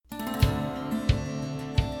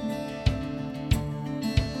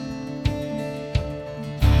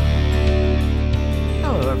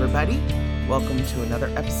everybody. Welcome to another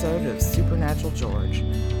episode of Supernatural George.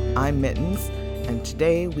 I'm Mittens, and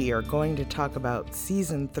today we are going to talk about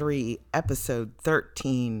Season 3, Episode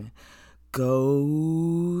 13,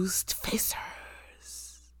 Ghost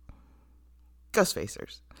Facers. Ghost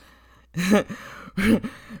Facers.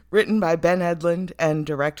 Written by Ben Edlund and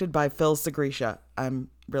directed by Phil Segresha. I'm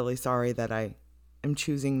really sorry that I am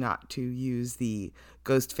choosing not to use the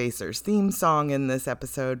Ghost Facers theme song in this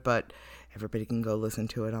episode, but everybody can go listen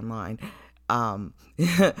to it online. I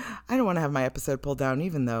don't want to have my episode pulled down,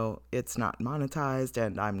 even though it's not monetized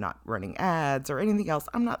and I'm not running ads or anything else.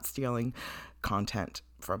 I'm not stealing content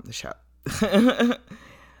from the show.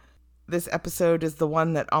 This episode is the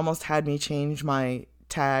one that almost had me change my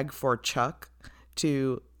tag for Chuck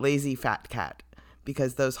to Lazy Fat Cat,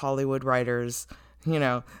 because those Hollywood writers, you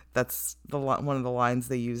know, that's one of the lines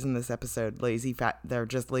they use in this episode. They're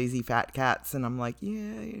just lazy fat cats. And I'm like,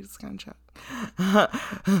 yeah, it's kind of Chuck.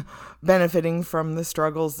 Benefiting from the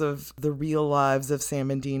struggles of the real lives of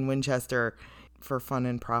Sam and Dean Winchester for fun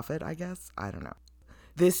and profit, I guess. I don't know.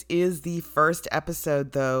 This is the first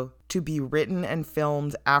episode, though, to be written and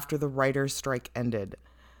filmed after the writer's strike ended.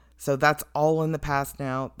 So that's all in the past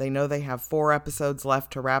now. They know they have 4 episodes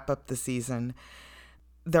left to wrap up the season.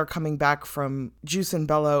 They're coming back from Juice and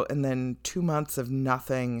Bellow and then 2 months of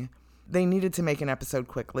nothing. They needed to make an episode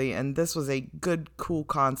quickly, and this was a good, cool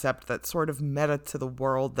concept that sort of meta to the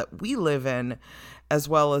world that we live in, as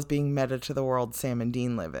well as being meta to the world Sam and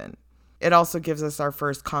Dean live in. It also gives us our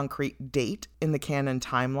first concrete date in the canon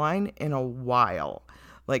timeline in a while.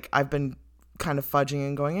 Like, I've been kind of fudging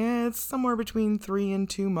and going, it's somewhere between 3 and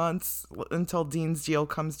 2 months until Dean's deal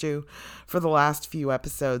comes due for the last few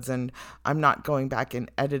episodes, and I'm not going back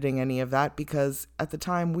and editing any of that because at the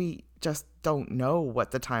time we just don't know what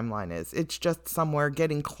the timeline is. It's just somewhere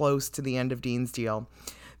getting close to the end of Dean's deal.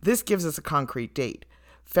 This gives us a concrete date,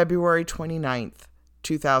 February 29th,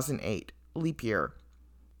 2008, leap year,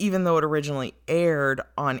 even though it originally aired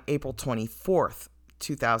on April 24th,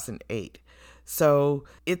 2008. So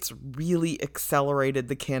it's really accelerated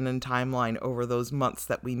the canon timeline over those months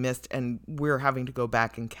that we missed, and we're having to go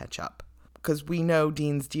back and catch up. Because we know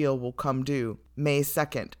Dean's deal will come due May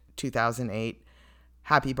 2nd, 2008.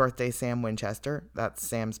 Happy birthday, Sam Winchester. That's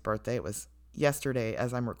Sam's birthday. It was yesterday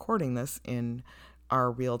as I'm recording this in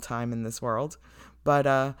our real time in this world.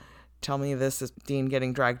 But tell me this is Dean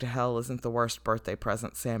getting dragged to hell isn't the worst birthday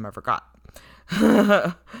present Sam ever got.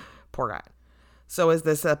 Poor guy. So as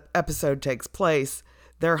this episode takes place,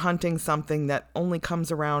 they're hunting something that only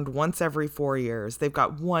comes around once every 4 years. They've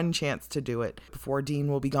got one chance to do it before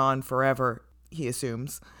Dean will be gone forever, he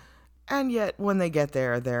assumes. And yet, when they get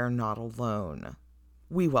there, they're not alone.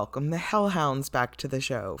 We welcome the Hellhounds back to the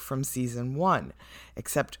show from Season 1,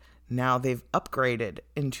 except now they've upgraded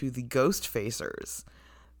into the Ghost Facers.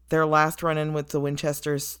 Their last run-in with the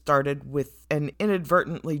Winchesters started with an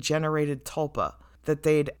inadvertently generated tulpa that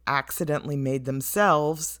they'd accidentally made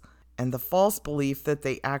themselves, and the false belief that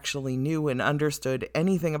they actually knew and understood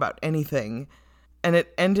anything about anything. And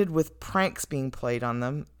it ended with pranks being played on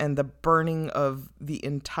them and the burning of the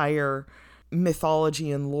entire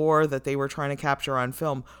mythology and lore that they were trying to capture on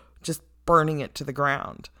film, just burning it to the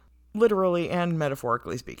ground, literally and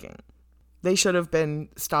metaphorically speaking. They should have been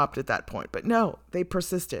stopped at that point, but no, they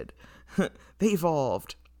persisted. They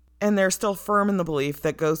evolved. And they're still firm in the belief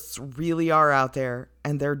that ghosts really are out there,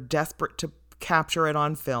 and they're desperate to capture it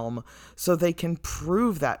on film so they can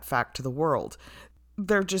prove that fact to the world.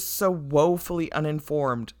 They're just so woefully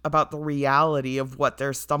uninformed about the reality of what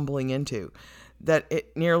they're stumbling into that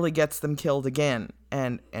it nearly gets them killed again.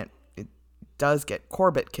 And it does get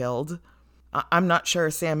Corbett killed. I'm not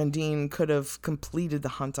sure Sam and Dean could have completed the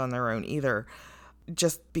hunt on their own either,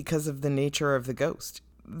 just because of the nature of the ghost.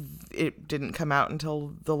 It didn't come out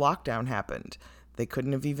until the lockdown happened. They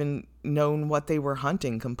couldn't have even known what they were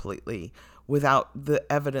hunting completely without the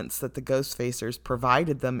evidence that the Ghost Facers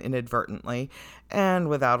provided them inadvertently, and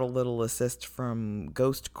without a little assist from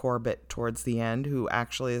Ghost Corbett towards the end, who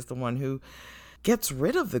actually is the one who gets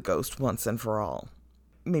rid of the ghost once and for all.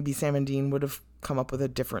 Maybe Sam and Dean would have come up with a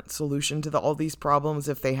different solution to all these problems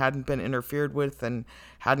if they hadn't been interfered with and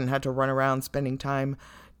hadn't had to run around spending time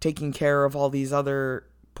taking care of all these other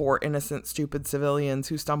poor, innocent, stupid civilians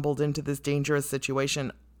who stumbled into this dangerous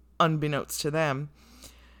situation unbeknownst to them.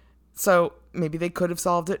 So maybe they could have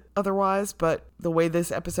solved it otherwise, but the way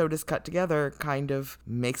this episode is cut together kind of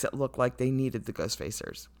makes it look like they needed the Ghost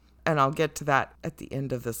Facers. And I'll get to that at the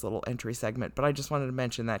end of this little entry segment, but I just wanted to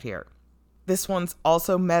mention that here. This one's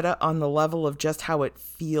also meta on the level of just how it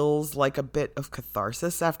feels like a bit of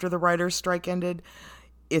catharsis after the writer's strike ended.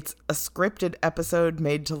 It's a scripted episode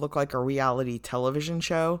made to look like a reality television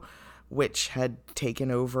show, which had taken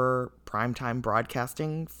over primetime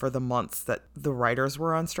broadcasting for the months that the writers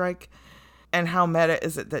were on strike. And how meta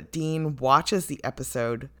is it that Dean watches the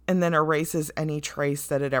episode and then erases any trace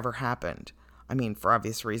that had ever happened? I mean, for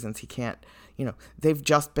obvious reasons, he can't, they've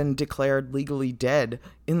just been declared legally dead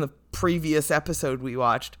in the previous episode we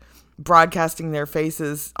watched. Broadcasting their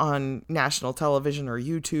faces on national television or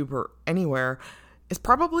YouTube or anywhere is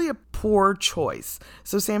probably a poor choice.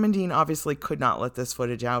 So Sam and Dean obviously could not let this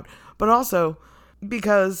footage out, but also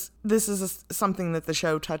because this is something that the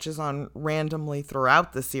show touches on randomly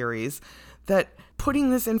throughout the series, that putting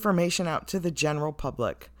this information out to the general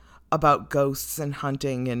public about ghosts and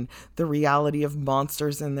hunting and the reality of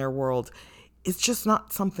monsters in their world is just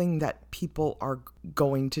not something that people are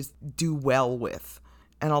going to do well with.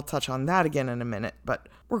 And I'll touch on that again in a minute, but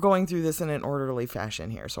we're going through this in an orderly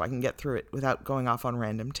fashion here so I can get through it without going off on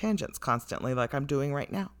random tangents constantly like I'm doing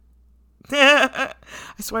right now. I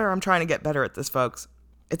swear I'm trying to get better at this, folks.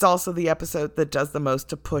 It's also the episode that does the most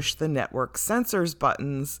to push the network censors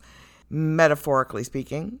buttons, metaphorically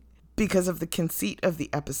speaking, because of the conceit of the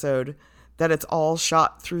episode that it's all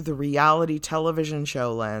shot through the reality television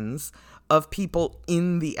show lens of people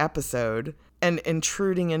in the episode and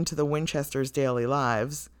intruding into the Winchesters' daily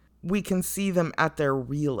lives. We can see them at their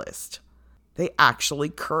realest. They actually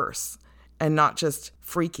curse, and not just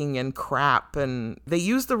freaking and crap, and they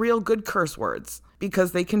use the real good curse words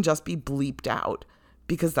because they can just be bleeped out,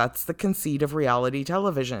 because that's the conceit of reality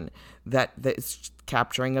television, that it's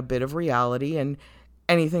capturing a bit of reality, and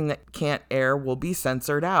anything that can't air will be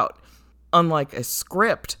censored out. Unlike a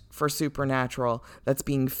script for Supernatural that's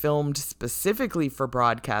being filmed specifically for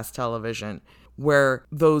broadcast television, where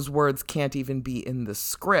those words can't even be in the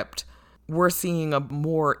script, we're seeing a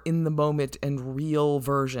more in-the-moment and real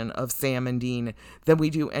version of Sam and Dean than we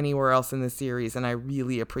do anywhere else in the series, and I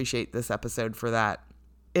really appreciate this episode for that.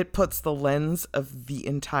 It puts the lens of the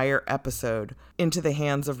entire episode into the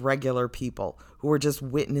hands of regular people who are just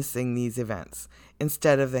witnessing these events,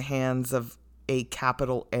 instead of the hands of a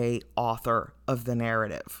capital A author of the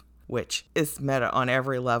narrative, which is meta on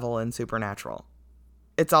every level in Supernatural.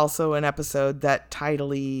 It's also an episode that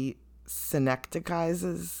tidily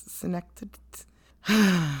synecticizes.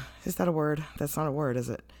 Is that a word? That's not a word, is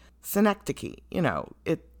it? Synecdoche.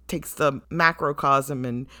 It takes the macrocosm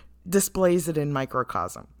and displays it in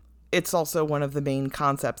microcosm. It's also one of the main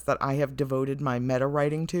concepts that I have devoted my meta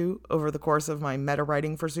writing to over the course of my meta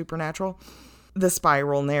writing for Supernatural. The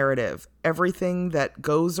spiral narrative. Everything that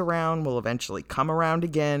goes around will eventually come around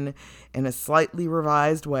again in a slightly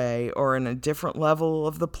revised way, or in a different level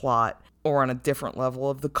of the plot, or on a different level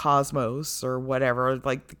of the cosmos, or whatever.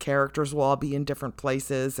 Like, the characters will all be in different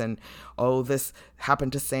places, and this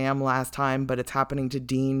happened to Sam last time, but it's happening to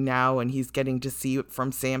Dean now, and he's getting to see it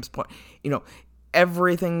from Sam's point.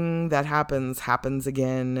 Everything that happens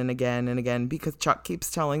again and again and again, because Chuck keeps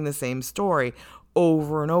telling the same story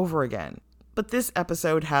over and over again. But this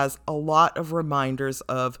episode has a lot of reminders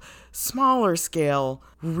of smaller scale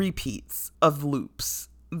repeats of loops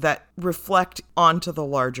that reflect onto the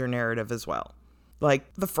larger narrative as well.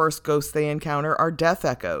 Like, the first ghosts they encounter are death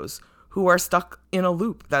echoes, who are stuck in a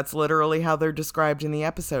loop. That's literally how they're described in the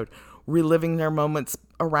episode, reliving their moments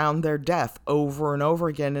around their death over and over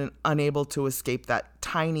again and unable to escape that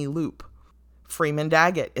tiny loop. Freeman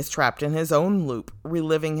Daggett is trapped in his own loop,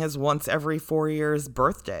 reliving his once every 4 years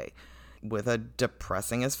birthday, with a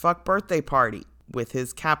depressing as fuck birthday party, with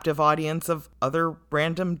his captive audience of other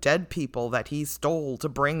random dead people that he stole to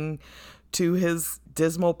bring to his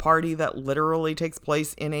dismal party that literally takes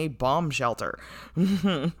place in a bomb shelter.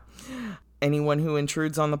 Anyone who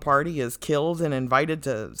intrudes on the party is killed and invited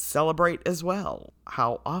to celebrate as well.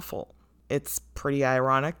 How awful. It's pretty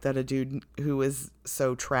ironic that a dude who is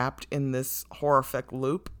so trapped in this horrific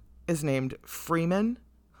loop is named Freeman.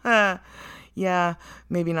 Yeah,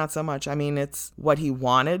 maybe not so much. I mean, it's what he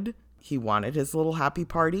wanted. He wanted his little happy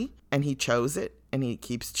party, and he chose it, and he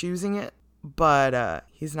keeps choosing it. But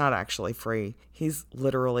he's not actually free. He's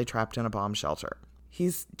literally trapped in a bomb shelter.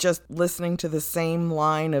 He's just listening to the same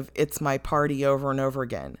line of "It's My Party" over and over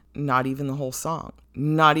again. Not even the whole song.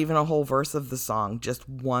 Not even a whole verse of the song. Just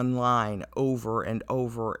one line over and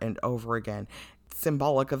over and over again.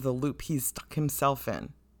 Symbolic of the loop he's stuck himself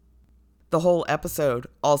in. The whole episode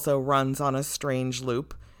also runs on a strange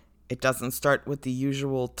loop. It doesn't start with the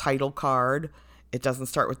usual title card. It doesn't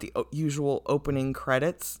start with the usual opening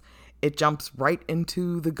credits. It jumps right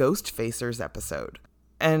into the Ghostfacers episode.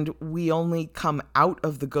 And we only come out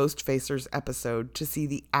of the Ghostfacers episode to see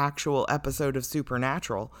the actual episode of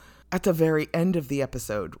Supernatural at the very end of the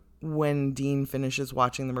episode, when Dean finishes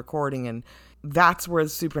watching the recording. And that's where the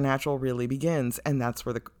supernatural really begins. And that's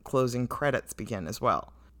where the closing credits begin as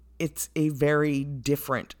well. It's a very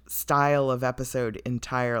different style of episode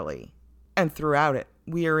entirely. And throughout it,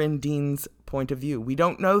 we are in Dean's point of view. We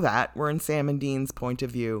don't know that. We're in Sam and Dean's point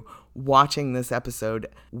of view, watching this episode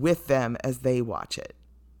with them as they watch it.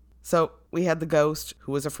 So we had the ghost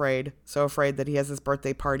who was afraid, so afraid that he has his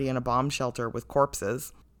birthday party in a bomb shelter with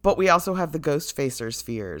corpses. But we also have the ghost facers'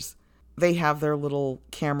 fears. They have their little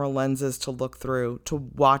camera lenses to look through to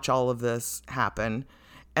watch all of this happen.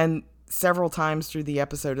 And several times through the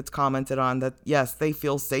episode, it's commented on that, yes, they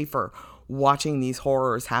feel safer watching these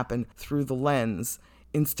horrors happen through the lens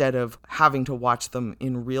instead of having to watch them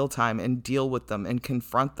in real time and deal with them and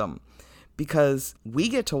confront them. Because we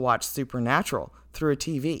get to watch Supernatural through a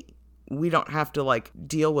TV. We don't have to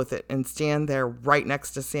deal with it and stand there right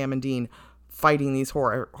next to Sam and Dean fighting these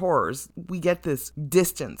horrors. We get this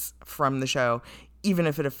distance from the show, even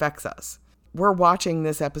if it affects us. We're watching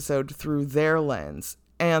this episode through their lens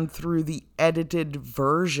and through the edited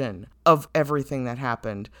version of everything that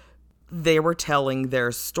happened. They were telling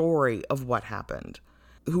their story of what happened,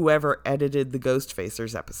 whoever edited the Ghost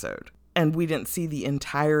Facers episode. And we didn't see the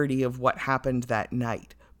entirety of what happened that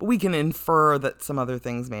night. But we can infer that some other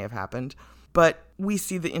things may have happened. But we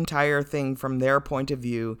see the entire thing from their point of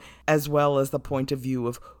view, as well as the point of view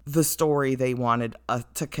of the story they wanted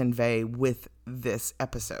to convey with this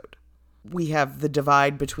episode. We have the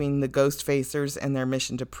divide between the Ghost Facers and their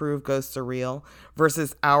mission to prove ghosts are real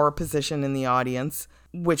versus our position in the audience,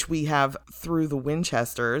 which we have through the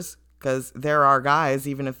Winchesters, because they're our guys,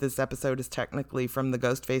 even if this episode is technically from the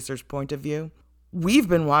Ghost Facers' point of view. We've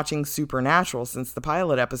been watching Supernatural since the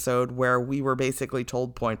pilot episode, where we were basically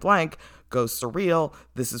told point blank, ghosts are real,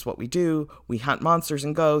 this is what we do, we hunt monsters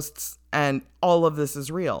and ghosts, and all of this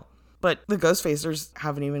is real. But the Ghost Facers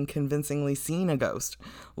haven't even convincingly seen a ghost.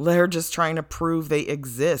 They're just trying to prove they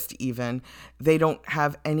exist even. They don't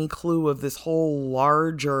have any clue of this whole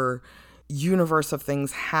larger universe of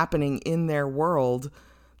things happening in their world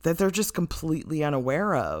that they're just completely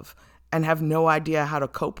unaware of and have no idea how to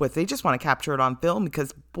cope with. They just want to capture it on film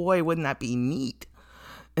because, boy, wouldn't that be neat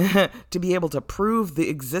to be able to prove the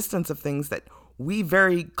existence of things that we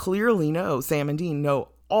very clearly know, Sam and Dean know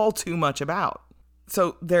all too much about.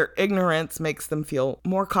 So their ignorance makes them feel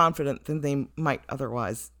more confident than they might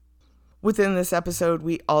otherwise. Within this episode,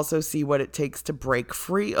 we also see what it takes to break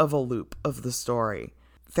free of a loop of the story.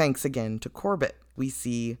 Thanks again to Corbett. We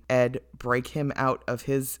see Ed break him out of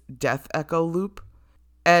his death echo loop.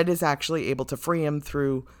 Ed is actually able to free him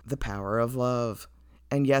through the power of love.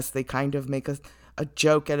 And yes, they kind of make a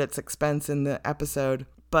joke at its expense in the episode,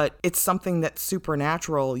 but it's something that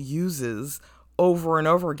Supernatural uses over and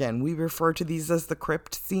over again. We refer to these as the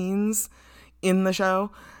crypt scenes in the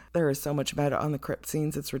show. There is so much about it on the crypt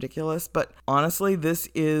scenes, it's ridiculous. But honestly, this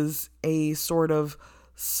is a sort of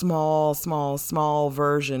small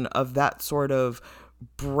version of that sort of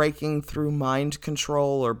breaking through mind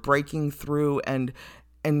control or breaking through and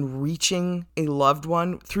reaching a loved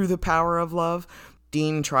one through the power of love.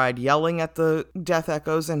 Dean tried yelling at the death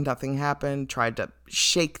echoes and nothing happened, tried to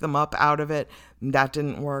shake them up out of it. That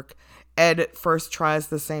didn't work. Ed at first tries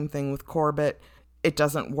the same thing with Corbett. It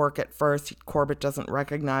doesn't work at first. Corbett doesn't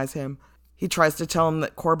recognize him. He tries to tell him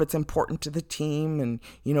that Corbett's important to the team and,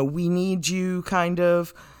 we need you, kind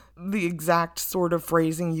of. The exact sort of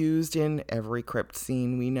phrasing used in every crypt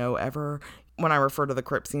scene we know ever. When I refer to the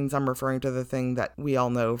crypt scenes, I'm referring to the thing that we all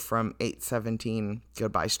know from 8/17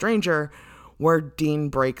 Goodbye Stranger, where Dean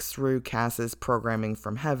breaks through Cass's programming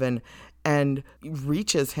from heaven and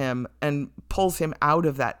reaches him and pulls him out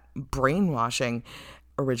of that brainwashing,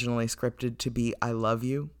 originally scripted to be I love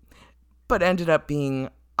you, but ended up being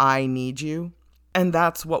I need you. And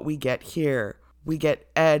that's what we get here. We get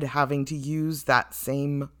Ed having to use that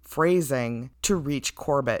same phrasing to reach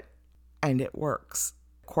Corbett, and it works.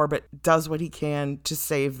 Corbett does what he can to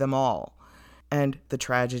save them all. And the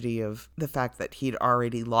tragedy of the fact that he'd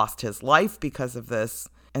already lost his life because of this,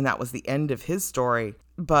 and that was the end of his story.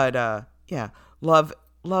 But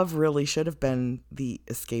love really should have been the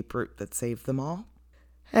escape route that saved them all.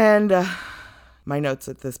 And my notes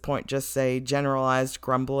at this point just say generalized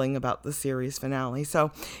grumbling about the series finale.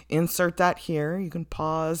 So insert that here. You can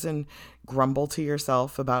pause and grumble to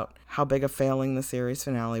yourself about how big a failing the series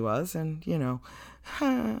finale was. And,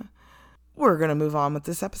 we're going to move on with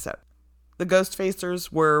this episode. The Ghost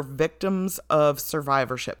Facers were victims of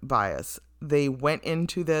survivorship bias. They went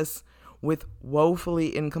into this with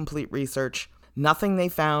woefully incomplete research. Nothing they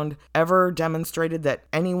found ever demonstrated that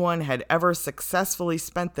anyone had ever successfully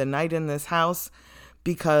spent the night in this house,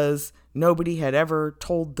 because nobody had ever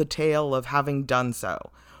told the tale of having done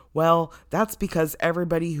so. Well, that's because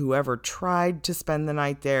everybody who ever tried to spend the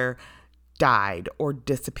night there died or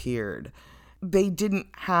disappeared. They didn't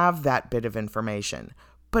have that bit of information.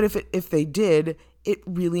 But if they did, it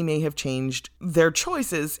really may have changed their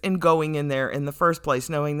choices in going in there in the first place,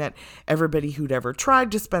 knowing that everybody who'd ever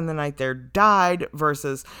tried to spend the night there died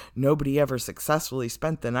versus nobody ever successfully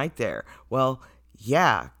spent the night there. Well,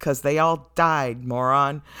 yeah, because they all died,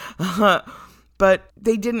 moron. But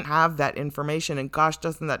they didn't have that information, and gosh,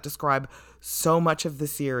 doesn't that describe so much of the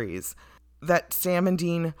series? That Sam and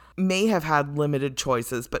Dean may have had limited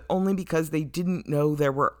choices, but only because they didn't know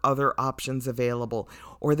there were other options available,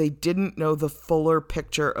 or they didn't know the fuller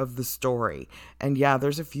picture of the story. And yeah,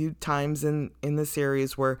 there's a few times in the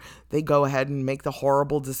series where they go ahead and make the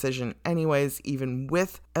horrible decision anyways, even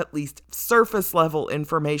with at least surface level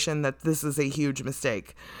information that this is a huge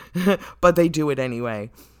mistake. But they do it anyway.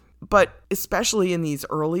 But especially in these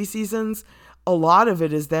early seasons, a lot of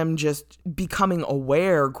it is them just becoming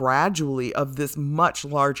aware gradually of this much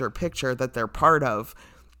larger picture that they're part of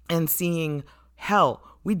and seeing, hell,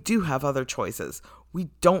 we do have other choices. We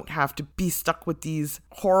don't have to be stuck with these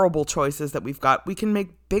horrible choices that we've got. We can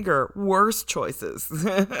make bigger, worse choices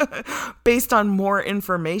based on more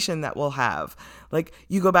information that we'll have. Like,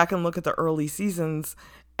 you go back and look at the early seasons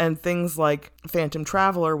and things like Phantom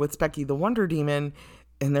Traveler with Specky the Wonder Demon,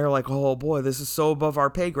 and they're like, oh boy, this is so above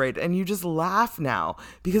our pay grade. And you just laugh now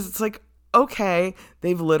because it's like, okay,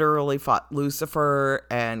 they've literally fought Lucifer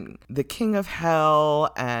and the King of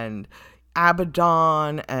Hell and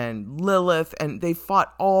Abaddon and Lilith, and they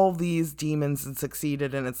fought all these demons and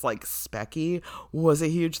succeeded. And it's like, Specky was a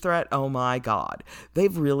huge threat. Oh my God,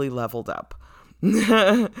 they've really leveled up.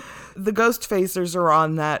 The Ghost Facers are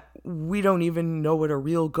on that we don't even know what a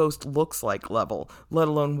real ghost looks like level, let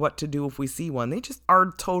alone what to do if we see one. They just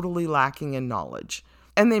are totally lacking in knowledge,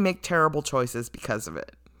 and they make terrible choices because of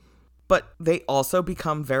it. But they also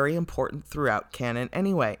become very important throughout canon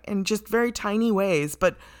anyway, in just very tiny ways,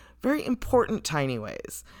 but very important tiny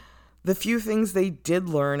ways. The few things they did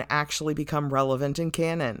learn actually become relevant in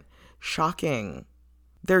canon. Shocking.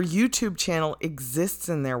 Their YouTube channel exists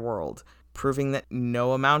in their world, proving that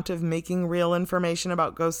no amount of making real information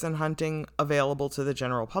about ghosts and hunting available to the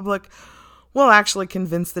general public will actually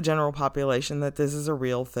convince the general population that this is a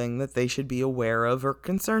real thing that they should be aware of or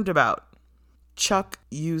concerned about. Chuck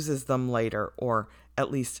uses them later, or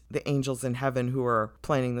at least the angels in heaven who are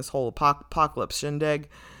planning this whole apocalypse shindig,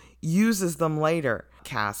 uses them later.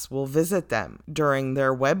 Cass will visit them during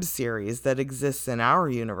their web series that exists in our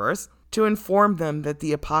universe to inform them that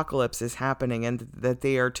the apocalypse is happening and that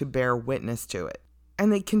they are to bear witness to it.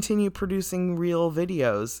 And they continue producing real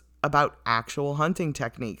videos about actual hunting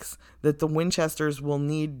techniques that the Winchesters will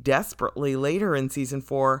need desperately later in season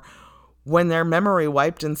 4 when their memory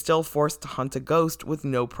wiped and still forced to hunt a ghost with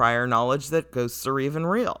no prior knowledge that ghosts are even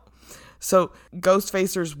real. So Ghost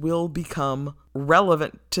Facers will become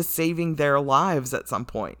relevant to saving their lives at some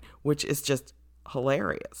point, which is just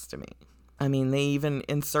hilarious to me. I mean, they even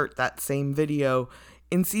insert that same video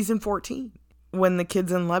in season 14 when the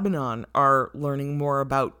kids in Lebanon are learning more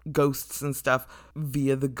about ghosts and stuff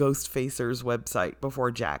via the Ghost Facers website before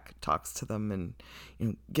Jack talks to them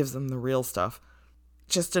and gives them the real stuff.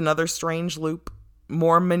 Just another strange loop,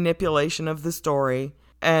 more manipulation of the story.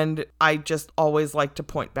 And I just always like to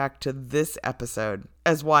point back to this episode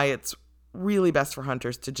as why it's really best for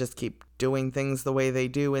hunters to just keep doing things the way they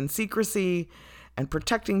do in secrecy and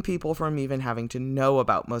protecting people from even having to know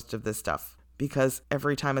about most of this stuff, because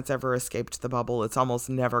every time it's ever escaped the bubble, it's almost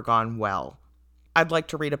never gone well. I'd like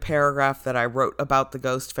to read a paragraph that I wrote about the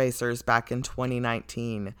Ghost Facers back in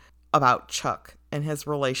 2019 about Chuck and his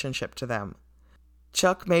relationship to them.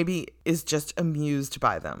 Chuck maybe is just amused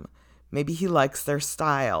by them. Maybe he likes their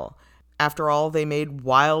style. After all, they made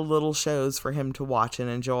wild little shows for him to watch and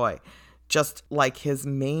enjoy. Just like his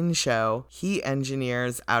main show, he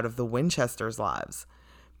engineers out of the Winchesters' lives.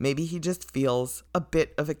 Maybe he just feels a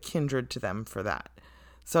bit of a kindred to them for that.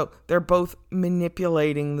 So they're both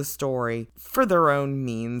manipulating the story for their own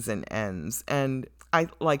means and ends, and I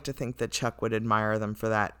like to think that Chuck would admire them for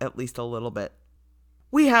that, at least a little bit.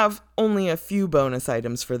 We have only a few bonus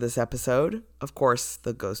items for this episode. Of course,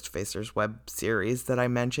 the Ghost Facers web series that I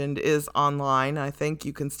mentioned is online. I think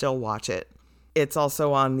you can still watch it. It's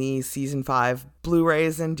also on the Season 5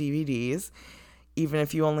 Blu-rays and DVDs. Even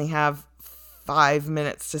if you only have 5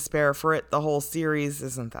 minutes to spare for it, the whole series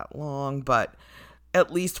isn't that long, but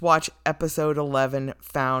at least watch episode 11,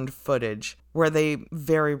 Found Footage, where they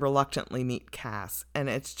very reluctantly meet Cass, and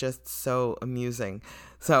it's just so amusing.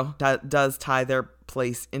 So that does tie their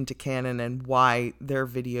place into canon and why their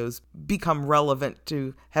videos become relevant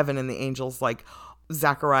to Heaven and the Angels, like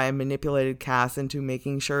Zachariah manipulated Cass into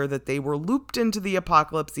making sure that they were looped into the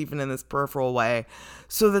apocalypse, even in this peripheral way,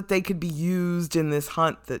 so that they could be used in this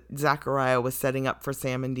hunt that Zachariah was setting up for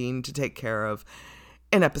Sam and Dean to take care of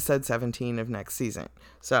in episode 17 of next season.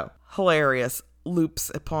 So, hilarious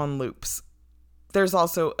loops upon loops. There's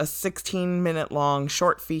also a 16-minute long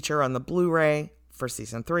short feature on the Blu-ray for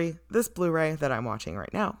season 3, this Blu-ray that I'm watching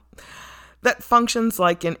right now, that functions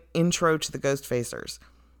like an intro to the Ghostfacers.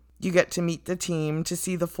 You get to meet the team, to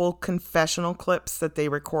see the full confessional clips that they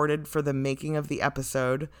recorded for the making of the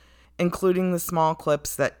episode, including the small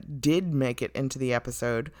clips that did make it into the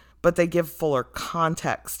episode, but they give fuller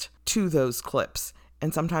context to those clips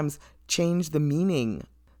and sometimes change the meaning.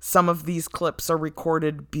 Some of these clips are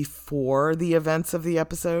recorded before the events of the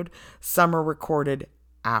episode. Some are recorded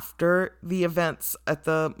after the events at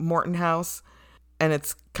the Morton house, and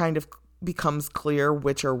it's kind of becomes clear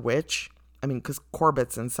which are which. I mean, because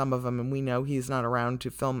Corbett's in some of them, and we know he's not around to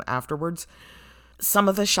film afterwards. Some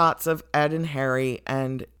of the shots of Ed and Harry,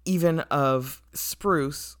 and even of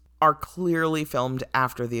Spruce, are clearly filmed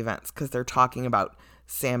after the events, because they're talking about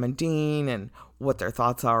Sam and Dean and what their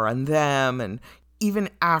thoughts are on them. And even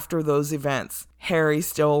after those events, Harry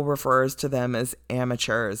still refers to them as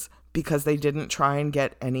amateurs because they didn't try and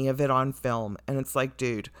get any of it on film. And it's like,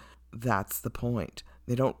 dude, that's the point.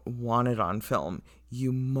 They don't want it on film.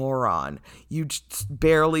 You moron. You just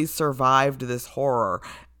barely survived this horror,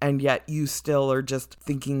 and yet you still are just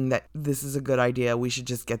thinking that this is a good idea. We should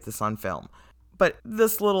just get this on film. But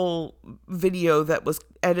this little video that was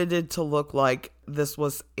edited to look like this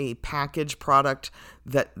was a package product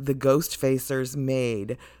that the Ghostfacers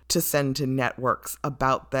made to send to networks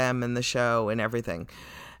about them and the show and everything.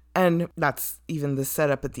 And that's even the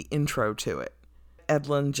setup at the intro to it.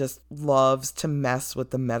 Edlund just loves to mess with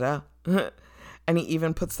the meta. And he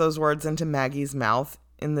even puts those words into Maggie's mouth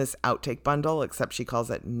in this outtake bundle, except she calls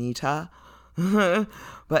it Mita.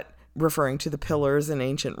 But referring to the pillars in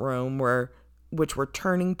ancient Rome, which were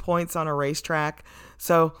turning points on a racetrack.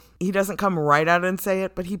 So he doesn't come right out and say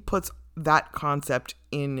it, but he puts that concept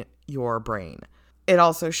in your brain. It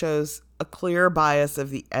also shows a clear bias of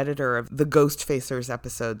the editor of the Ghostfacers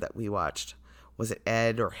episode that we watched. Was it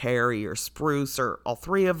Ed or Harry or Spruce or all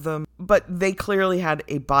three of them? But they clearly had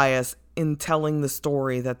a bias in telling the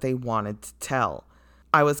story that they wanted to tell.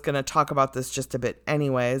 I was going to talk about this just a bit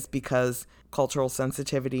anyways, because cultural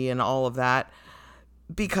sensitivity and all of that,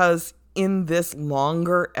 because in this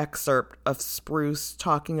longer excerpt of Spruce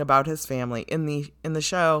talking about his family in the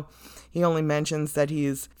show, he only mentions that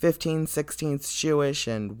he's 15/16 Jewish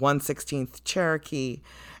and 1/16 Cherokee,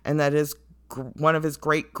 and that one of his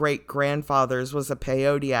great-great-grandfathers was a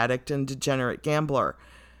peyote addict and degenerate gambler.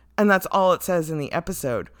 And that's all it says in the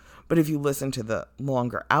episode. But if you listen to the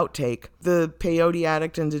longer outtake, the peyote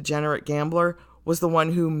addict and degenerate gambler was the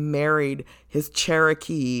one who married his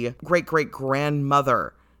Cherokee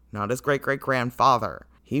great-great-grandmother, not his great-great-grandfather.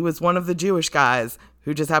 He was one of the Jewish guys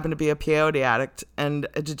who just happened to be a peyote addict and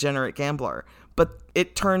a degenerate gambler. But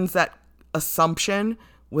it turns that assumption,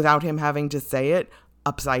 without him having to say it,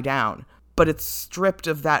 upside down. But it's stripped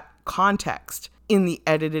of that context in the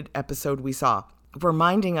edited episode we saw,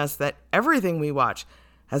 reminding us that everything we watch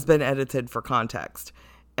has been edited for context,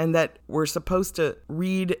 and that we're supposed to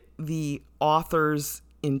read the author's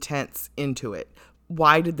intents into it.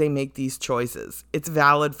 Why did they make these choices? It's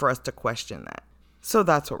valid for us to question that. So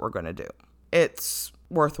that's what we're going to do. It's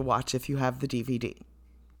worth a watch if you have the DVD.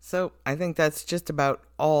 So I think that's just about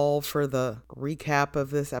all for the recap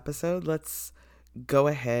of this episode. Let's go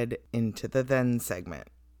ahead into the then segment,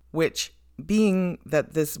 which, being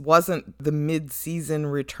that this wasn't the mid-season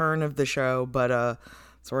return of the show, but a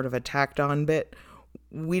sort of a tacked on bit,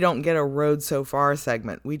 we don't get a road so far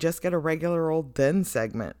segment. We just get a regular old then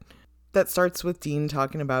segment that starts with Dean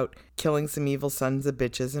talking about killing some evil sons of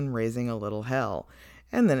bitches and raising a little hell.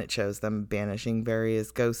 And then it shows them banishing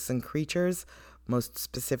various ghosts and creatures. Most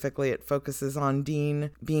specifically, it focuses on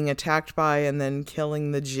Dean being attacked by and then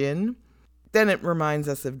killing the djinn. Then it reminds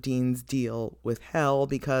us of Dean's deal with hell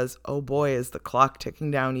because, oh boy, is the clock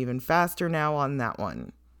ticking down even faster now on that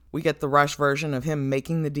one. We get the Rush version of him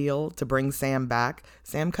making the deal to bring Sam back.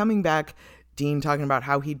 Sam coming back, Dean talking about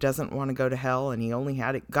how he doesn't want to go to hell and he only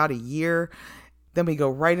got a year. Then we go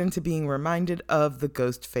right into being reminded of the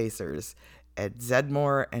Ghostfacers, Ed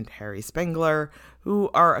Zedmore and Harry Spengler, who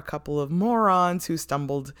are a couple of morons who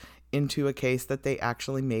stumbled into a case that they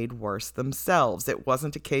actually made worse themselves. It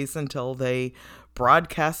wasn't a case until they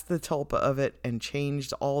broadcast the tulpa of it and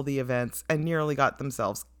changed all the events and nearly got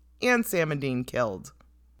themselves and Sam and Dean killed.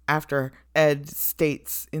 After Ed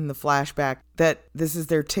states in the flashback that this is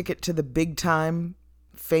their ticket to the big time,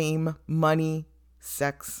 fame, money,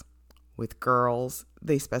 sex with girls,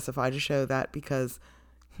 they specify to show that because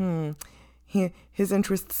his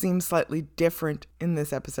interests seem slightly different in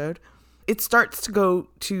this episode. It starts to go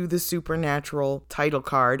to the supernatural title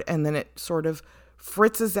card, and then it sort of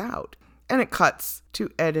fritzes out, and it cuts to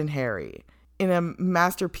Ed and Harry in a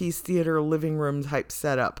Masterpiece Theater living room type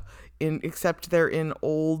setup, except they're in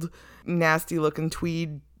old, nasty-looking,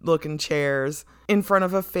 tweed-looking chairs in front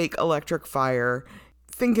of a fake electric fire,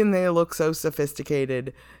 thinking they look so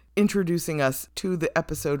sophisticated, introducing us to the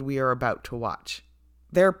episode we are about to watch.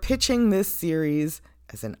 They're pitching this series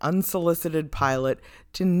as an unsolicited pilot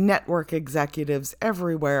to network executives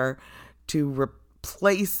everywhere to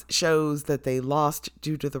replace shows that they lost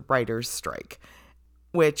due to the writers' strike.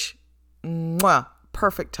 Which,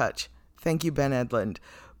 perfect touch. Thank you, Ben Edlund.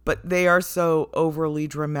 But they are so overly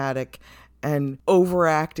dramatic and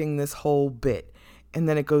overacting this whole bit. And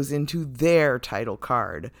then it goes into their title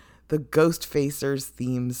card, the Ghostfacers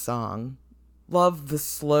theme song. Love the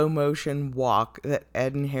slow motion walk that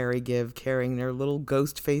Ed and Harry give carrying their little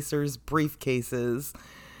Ghostfacers briefcases.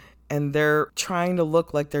 And they're trying to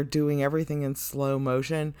look like they're doing everything in slow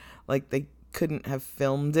motion, like they couldn't have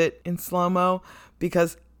filmed it in slow-mo,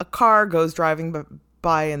 because a car goes driving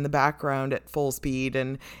by in the background at full speed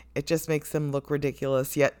and it just makes them look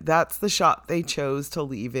ridiculous. Yet that's the shot they chose to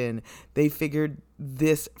leave in. They figured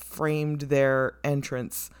this framed their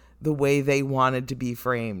entrance the way they wanted to be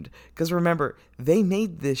framed. Because remember, they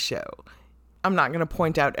made this show. I'm not going to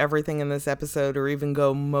point out everything in this episode or even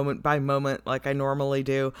go moment by moment like I normally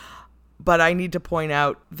do. But I need to point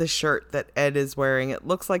out the shirt that Ed is wearing. It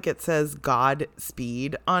looks like it says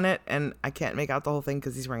Godspeed on it. And I can't make out the whole thing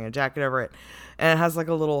because he's wearing a jacket over it. And it has like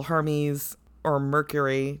a little Hermes or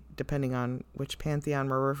Mercury, depending on which pantheon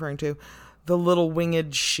we're referring to, the little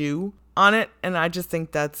winged shoe on it. And I just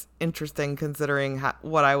think that's interesting considering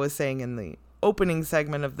what I was saying in the opening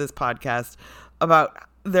segment of this podcast about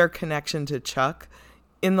their connection to Chuck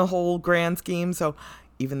in the whole grand scheme. So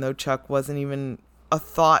even though Chuck wasn't even a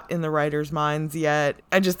thought in the writers' minds yet,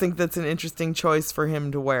 I just think that's an interesting choice for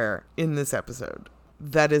him to wear in this episode.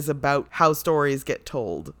 That is about how stories get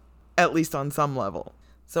told, at least on some level.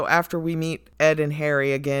 So after we meet Ed and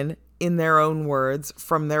Harry again, in their own words,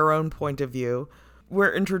 from their own point of view,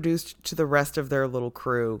 we're introduced to the rest of their little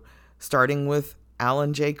crew, starting with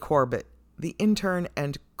Alan J. Corbett, the intern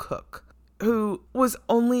and cook, who was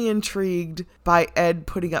only intrigued by Ed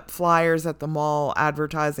putting up flyers at the mall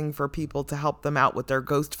advertising for people to help them out with their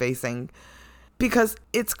ghost facing, because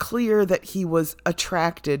it's clear that he was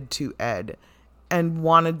attracted to Ed and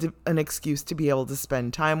wanted an excuse to be able to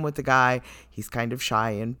spend time with the guy. He's kind of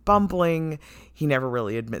shy and bumbling. He never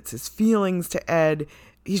really admits his feelings to Ed.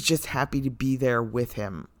 He's just happy to be there with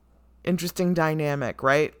him. Interesting dynamic,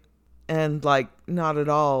 right? And not at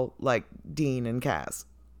all like Dean and Cass.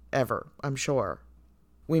 Ever, I'm sure.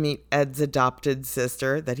 We meet Ed's adopted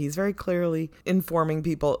sister that he's very clearly informing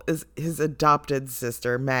people is his adopted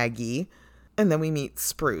sister, Maggie. And then we meet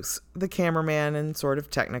Spruce, the cameraman and sort of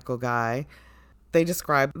technical guy. They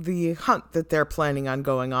describe the hunt that they're planning on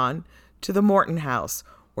going on to the Morton house,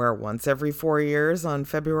 where once every 4 years on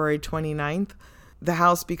February 29th, the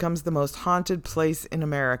house becomes the most haunted place in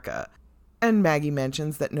America. And Maggie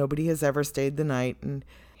mentions that nobody has ever stayed the night, and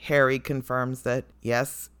Harry confirms that,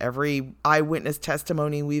 yes, every eyewitness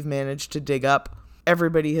testimony we've managed to dig up,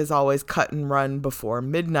 everybody has always cut and run before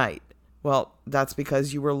midnight. Well, that's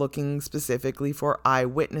because you were looking specifically for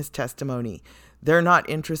eyewitness testimony. They're not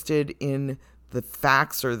interested in the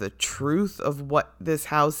facts or the truth of what this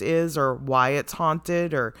house is or why it's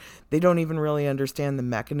haunted, or they don't even really understand the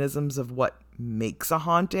mechanisms of what makes a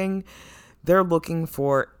haunting. They're looking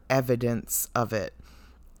for evidence of it.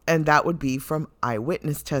 And that would be from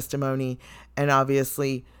eyewitness testimony. And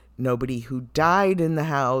obviously, nobody who died in the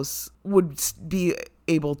house would be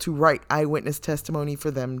able to write eyewitness testimony for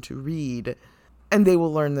them to read. And they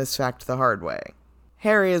will learn this fact the hard way.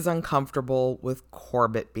 Harry is uncomfortable with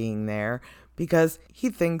Corbett being there because he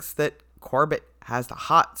thinks that Corbett has the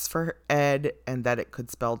hots for Ed and that it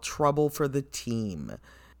could spell trouble for the team.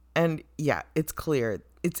 And yeah, it's clear,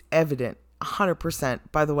 it's evident, 100%,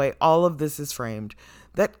 by the way, all of this is framed,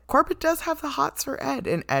 that Corbett does have the hots for Ed,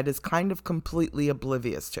 and Ed is kind of completely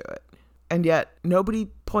oblivious to it. And yet, nobody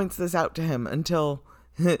points this out to him until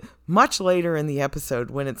much later in the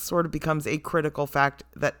episode when it sort of becomes a critical fact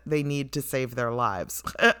that they need to save their lives.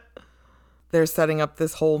 They're setting up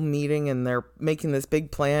this whole meeting and they're making this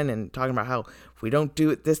big plan and talking about how if we don't do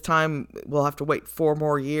it this time, we'll have to wait 4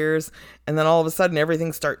 more years. And then all of a sudden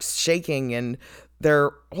everything starts shaking and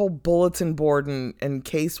their whole bulletin board and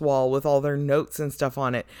case wall with all their notes and stuff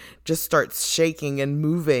on it just starts shaking and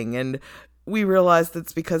moving. And we realize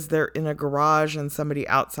that's because they're in a garage and somebody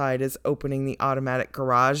outside is opening the automatic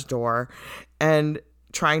garage door and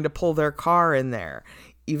trying to pull their car in there,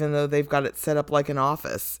 even though they've got it set up like an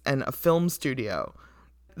office and a film studio.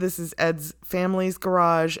 This is Ed's family's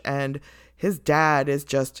garage, and his dad is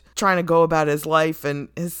just trying to go about his life, and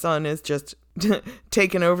his son is just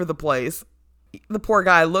taking over the place. The poor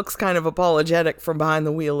guy looks kind of apologetic from behind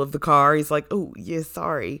the wheel of the car. He's like, oh, yeah,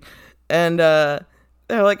 sorry. And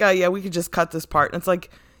they're like, oh, yeah, we could just cut this part. And it's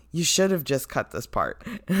like, you should have just cut this part.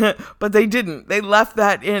 But they didn't. They left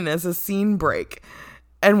that in as a scene break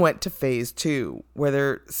and went to phase 2, where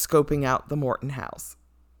they're scoping out the Morton house.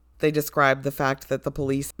 They describe the fact that the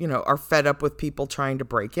police, are fed up with people trying to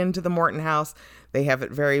break into the Morton house. They have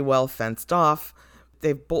it very well fenced off. They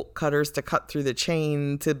have bolt cutters to cut through the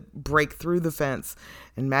chain to break through the fence.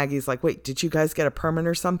 And Maggie's like, wait, did you guys get a permit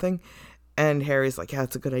or something? And Harry's like, yeah,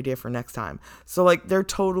 it's a good idea for next time. So they're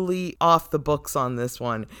totally off the books on this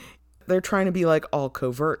one. They're trying to be all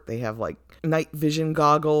covert. They have night vision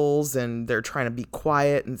goggles and they're trying to be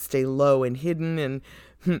quiet and stay low and hidden.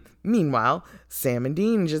 And meanwhile, Sam and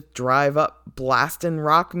Dean just drive up blasting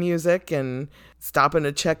rock music and stopping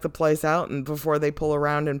to check the place out. And before they pull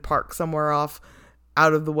around and park somewhere off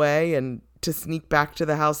out of the way and to sneak back to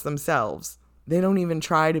the house themselves. They don't even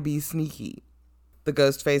try to be sneaky. The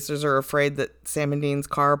Ghostfacers are afraid that Sam and Dean's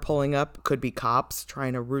car pulling up could be cops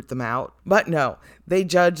trying to root them out. But no, they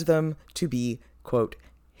judge them to be, quote,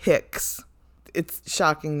 hicks. It's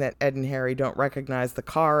shocking that Ed and Harry don't recognize the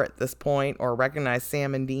car at this point or recognize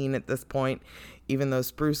Sam and Dean at this point, even though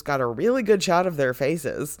Spruce got a really good shot of their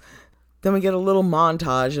faces. Then we get a little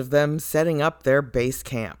montage of them setting up their base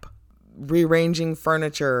camp, rearranging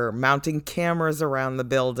furniture, mounting cameras around the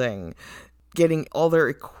building, getting all their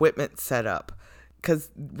equipment set up.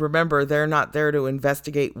 Because remember, they're not there to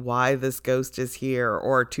investigate why this ghost is here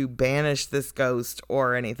or to banish this ghost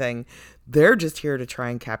or anything. They're just here to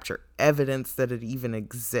try and capture evidence that it even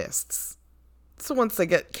exists. So once they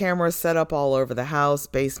get cameras set up all over the house,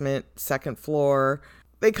 basement, second floor,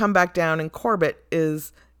 they come back down and Corbett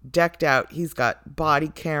is decked out. He's got body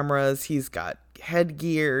cameras, he's got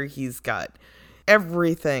headgear, he's got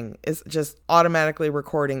everything. Is just automatically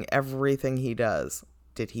recording everything he does.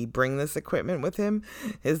 Did he bring this equipment with him?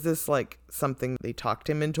 Is this something they talked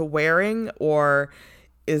him into wearing? Or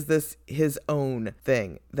is this his own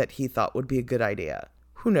thing that he thought would be a good idea?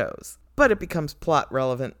 Who knows? But it becomes plot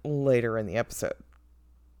relevant later in the episode.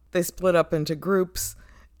 They split up into groups.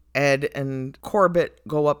 Ed and Corbett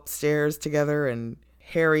go upstairs together, and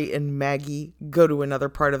Harry and Maggie go to another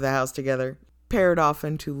part of the house together, paired off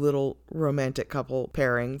into little romantic couple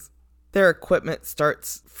pairings. Their equipment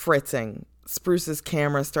starts fritzing. Spruce's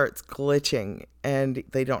camera starts glitching, and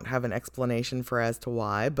they don't have an explanation for as to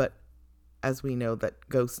why, but as we know that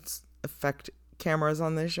ghosts affect cameras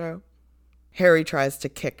on this show. Harry tries to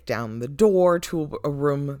kick down the door to a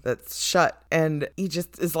room that's shut, and he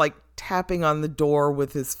just is tapping on the door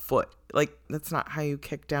with his foot. That's not how you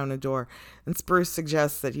kick down a door. And Spruce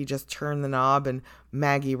suggests that he just turn the knob, and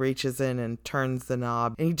Maggie reaches in and turns the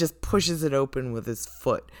knob, and he just pushes it open with his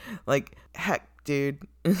foot. Heck, dude.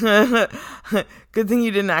 Good thing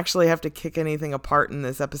you didn't actually have to kick anything apart in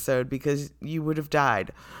this episode, because you would have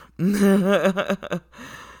died.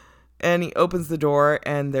 And he opens the door,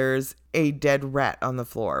 and there's a dead rat on the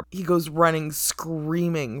floor. He goes running,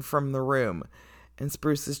 screaming from the room. And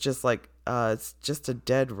Spruce is just it's just a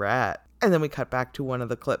dead rat. And then we cut back to one of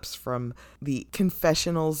the clips from the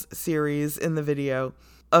Confessionals series in the video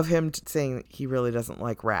of him saying that he really doesn't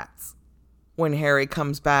like rats. When Harry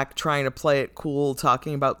comes back trying to play it cool,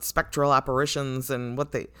 talking about spectral apparitions and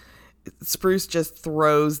Spruce just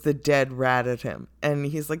throws the dead rat at him. And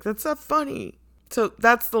he's like, that's not funny. So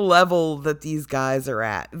that's the level that these guys are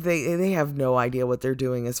at. They have no idea what they're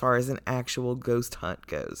doing as far as an actual ghost hunt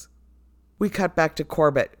goes. We cut back to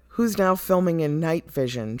Corbett, who's now filming in night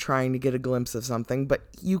vision, trying to get a glimpse of something, but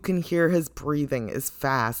you can hear his breathing is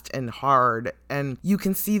fast and hard, and you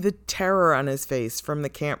can see the terror on his face from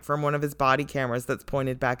one of his body cameras that's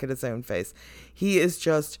pointed back at his own face. He is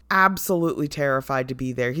just absolutely terrified to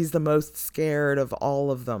be there. He's the most scared of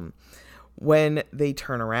all of them. When they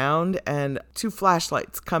turn around and 2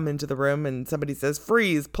 flashlights come into the room and somebody says,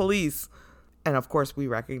 freeze, police. And of course, we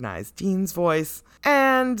recognize Dean's voice.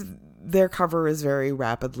 And their cover is very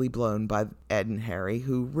rapidly blown by Ed and Harry,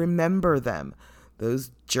 who remember them,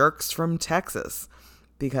 those jerks from Texas,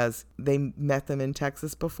 because they met them in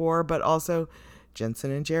Texas before, but also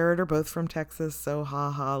Jensen and Jared are both from Texas, so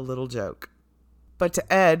haha, little joke. But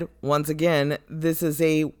to Ed, once again, this is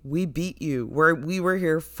a we beat you, where we were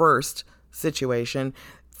here first situation,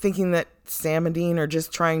 thinking that Sam and Dean are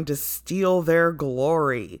just trying to steal their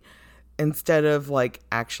glory instead of like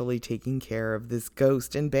actually taking care of this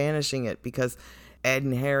ghost and banishing it, because Ed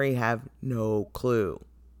and Harry have no clue.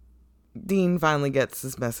 Dean finally gets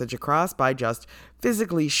his message across by just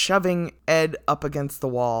physically shoving Ed up against the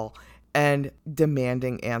wall and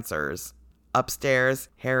demanding answers. Upstairs,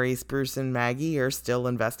 Harry, Spruce, and Maggie are still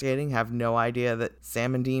investigating, have no idea that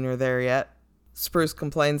Sam and Dean are there yet. Spruce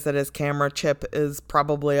complains that his camera chip is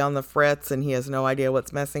probably on the fritz and he has no idea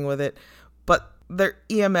what's messing with it, but their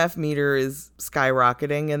EMF meter is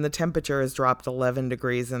skyrocketing and the temperature has dropped 11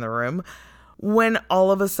 degrees in the room, when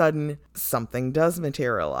all of a sudden something does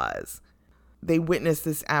materialize. They witness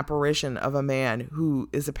this apparition of a man who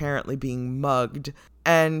is apparently being mugged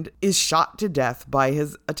and is shot to death by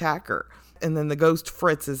his attacker. And then the ghost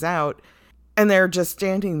Fritz is out and they're just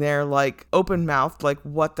standing there like open-mouthed, like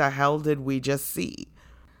what the hell did we just see?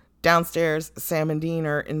 Downstairs, Sam and Dean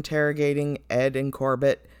are interrogating Ed and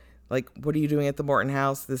Corbett. Like, what are you doing at the Morton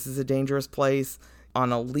house? This is a dangerous place.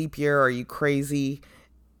 On a leap year, are you crazy?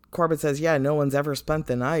 Corbett says, yeah, no one's ever spent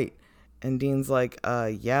the night. And Dean's like,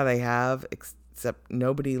 yeah, they have, except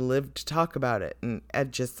nobody lived to talk about it. And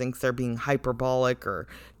Ed just thinks they're being hyperbolic or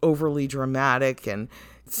overly dramatic. And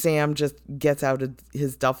Sam just gets out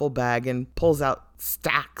his duffel bag and pulls out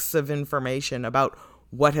stacks of information about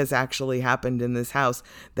what has actually happened in this house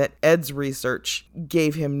that Ed's research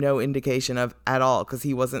gave him no indication of at all, because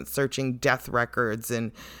he wasn't searching death records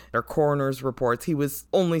or coroner's reports. He was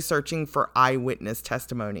only searching for eyewitness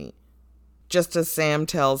testimony. Just as Sam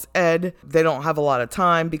tells Ed they don't have a lot of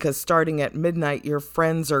time because starting at midnight, your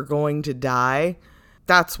friends are going to die.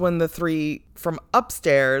 That's when the three from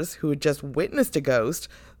upstairs, who had just witnessed a ghost,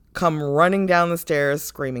 come running down the stairs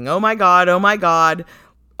screaming, oh my God,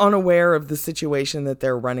 unaware of the situation that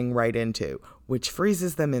they're running right into, which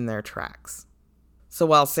freezes them in their tracks. So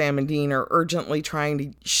while Sam and Dean are urgently trying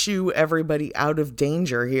to shoo everybody out of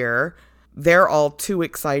danger here, they're all too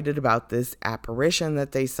excited about this apparition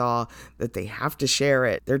that they saw that they have to share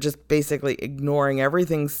it. They're just basically ignoring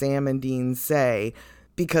everything Sam and Dean say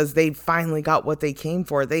because they finally got what they came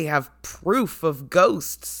for. They have proof of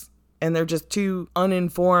ghosts, and they're just too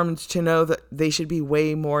uninformed to know that they should be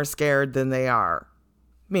way more scared than they are.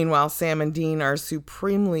 Meanwhile, Sam and Dean are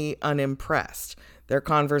supremely unimpressed. Their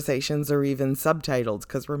conversations are even subtitled,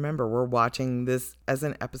 because remember, we're watching this as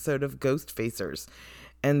an episode of Ghost Facers,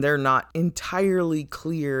 and they're not entirely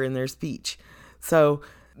clear in their speech. So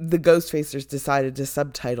the Ghost Facers decided to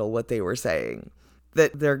subtitle what they were saying.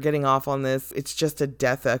 That they're getting off on this. It's just a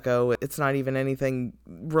death echo. It's not even anything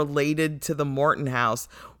related to the Morton house.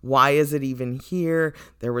 Why is it even here?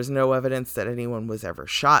 There was no evidence that anyone was ever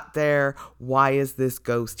shot there. Why is this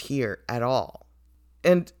ghost here at all?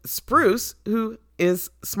 And Spruce, who is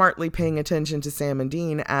smartly paying attention to Sam and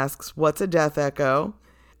Dean, asks, what's a death echo?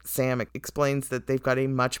 Sam explains that they've got a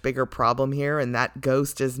much bigger problem here and that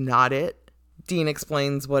ghost is not it. Dean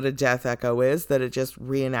explains what a death echo is, that it just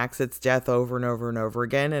reenacts its death over and over and over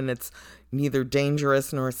again, and it's neither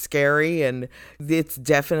dangerous nor scary, and it's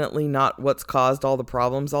definitely not what's caused all the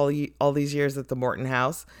problems all these years at the Morton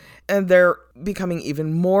house, and they're becoming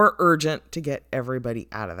even more urgent to get everybody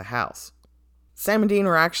out of the house. Sam and Dean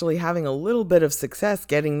are actually having a little bit of success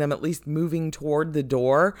getting them at least moving toward the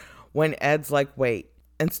door when Ed's like, wait,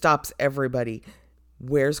 and stops everybody.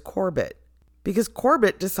 Where's Corbett? Because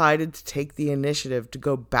Corbett decided to take the initiative to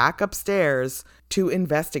go back upstairs to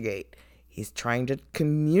investigate. He's trying to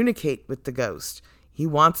communicate with the ghost. He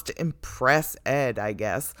wants to impress Ed, I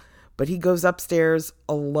guess, but he goes upstairs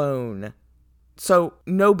alone. So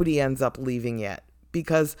nobody ends up leaving yet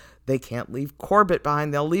because they can't leave Corbett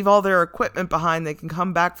behind. They'll leave all their equipment behind. They can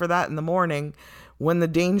come back for that in the morning when the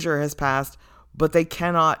danger has passed, but they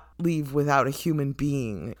cannot leave without a human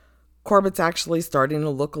being. Corbett's actually starting to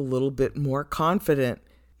look a little bit more confident.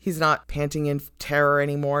 He's not panting in terror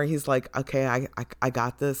anymore. He's like, okay, I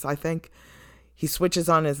got this, I think. He switches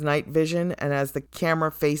on his night vision, and as the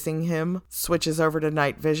camera facing him switches over to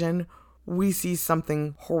night vision, we see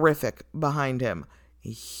something horrific behind him. A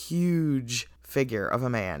huge figure of a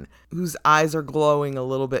man whose eyes are glowing a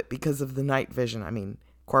little bit because of the night vision. I mean,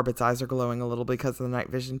 Corbett's eyes are glowing a little because of the night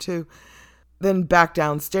vision too. Then back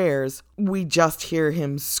downstairs, we just hear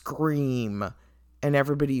him scream. and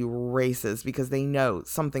everybody races because they know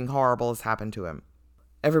something horrible has happened to him.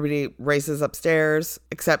 Everybody races upstairs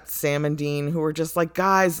except Sam and Dean, who are just like,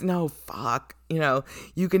 guys, no, fuck.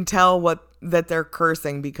 You can tell that they're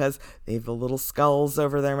cursing because they have the little skulls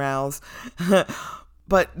over their mouths.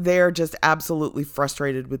 But they're just absolutely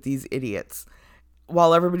frustrated with these idiots.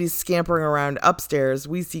 While everybody's scampering around upstairs,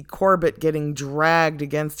 we see Corbett getting dragged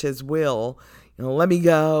against his will. Let me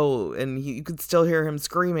go. And you could still hear him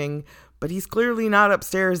screaming, but he's clearly not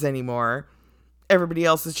upstairs anymore. Everybody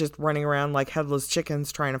else is just running around like headless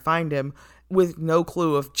chickens trying to find him with no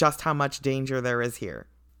clue of just how much danger there is here.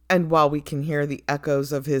 And while we can hear the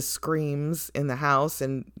echoes of his screams in the house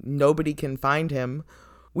and nobody can find him,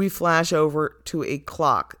 we flash over to a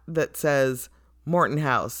clock that says Morton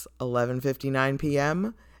House, 11:59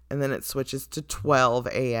 p.m., and then it switches to 12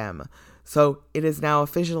 a.m. So it is now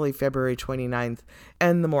officially February 29th,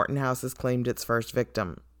 and the Morton House has claimed its first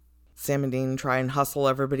victim. Sam and Dean try and hustle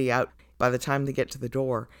everybody out. By the time they get to the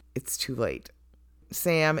door, it's too late.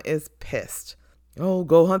 Sam is pissed. Oh,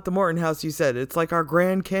 go hunt the Morton House, you said. It's like our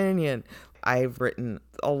Grand Canyon. I've written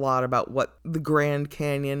a lot about what the Grand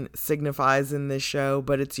Canyon signifies in this show,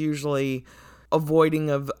 but it's usually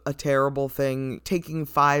avoiding of a terrible thing, taking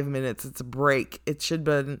 5 minutes. It's a break. It should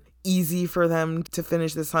have been easy for them to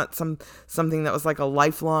finish this hunt, something that was like a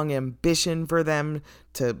lifelong ambition for them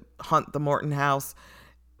to hunt the Morton House.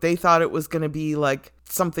 They thought it was going to be like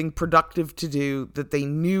something productive to do that they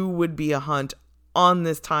knew would be a hunt on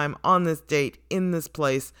this time, on this date, in this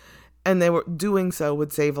place, and they were doing so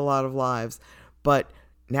would save a lot of lives. But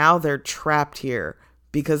now they're trapped here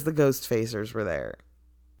because the ghost facers were there.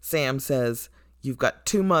 Sam says, "You've got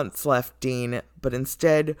 2 months left, Dean, but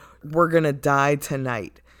instead we're going to die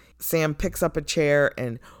tonight." Sam picks up a chair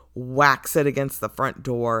and whacks it against the front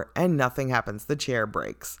door, and nothing happens. The chair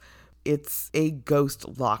breaks. It's a ghost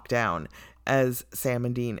lockdown, as Sam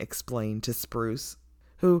and Dean explain to Spruce,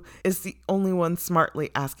 who is the only one smartly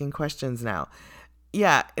asking questions now.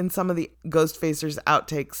 Yeah, in some of the Ghost Facers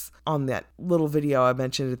outtakes on that little video I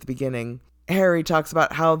mentioned at the beginning, Harry talks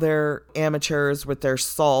about how they're amateurs with their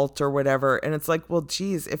salt or whatever, and it's like, well,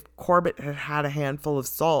 geez, if Corbett had had a handful of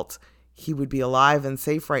salt, he would be alive and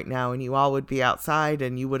safe right now, and you all would be outside,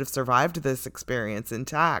 and you would have survived this experience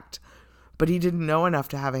intact. But he didn't know enough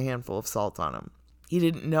to have a handful of salt on him. He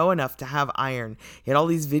didn't know enough to have iron. He had all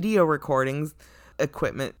these video recordings,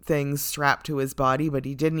 equipment things strapped to his body, but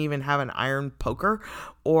he didn't even have an iron poker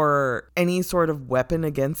or any sort of weapon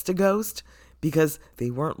against a ghost because they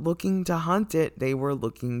weren't looking to hunt it. They were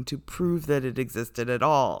looking to prove that it existed at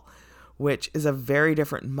all, which is a very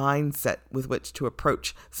different mindset with which to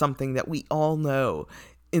approach something that we all know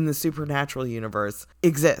in the supernatural universe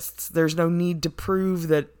exists. There's no need to prove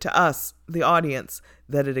that to us, the audience,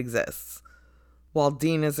 that it exists. While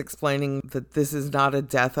Dean is explaining that this is not a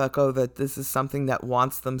death echo, that this is something that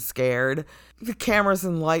wants them scared, the cameras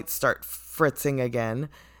and lights start fritzing again.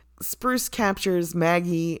 Spruce captures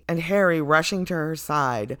Maggie and Harry rushing to her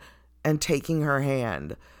side and taking her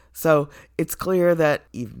hand. So it's clear that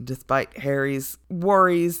even despite Harry's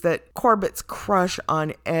worries that Corbett's crush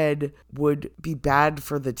on Ed would be bad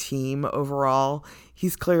for the team overall,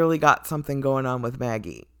 he's clearly got something going on with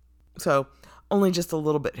Maggie. So only just a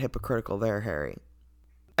little bit hypocritical there, Harry.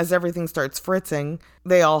 As everything starts fritzing,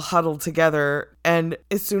 they all huddle together, and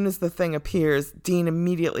as soon as the thing appears, Dean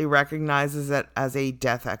immediately recognizes it as a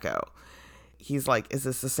death echo. He's like, "Is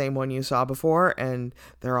this the same one you saw before?" And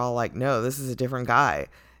they're all like, "No, this is a different guy."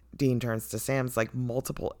 Dean turns to Sam's like,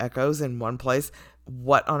 "Multiple echoes in one place?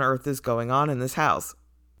 What on earth is going on in this house?"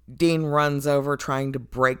 Dean runs over trying to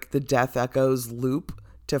break the death echo's loop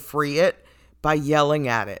to free it by yelling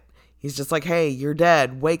at it. He's just like, "Hey, you're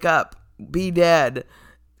dead. Wake up. Be dead."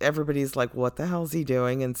 Everybody's like, "What the hell's he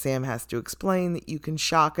doing?" And Sam has to explain that you can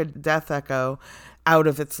shock a death echo out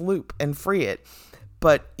of its loop and free it.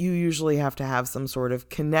 But you usually have to have some sort of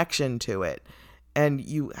connection to it. And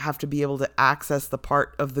you have to be able to access the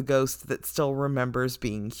part of the ghost that still remembers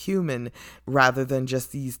being human rather than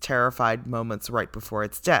just these terrified moments right before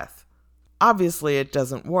its death. Obviously, it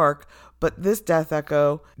doesn't work, but this death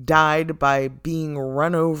echo died by being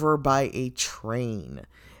run over by a train.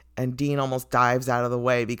 And Dean almost dives out of the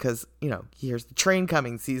way because, he hears the train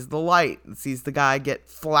coming, sees the light, and sees the guy get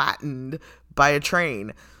flattened by a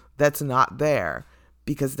train that's not there.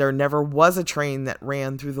 Because there never was a train that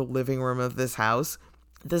ran through the living room of this house.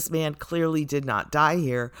 This man clearly did not die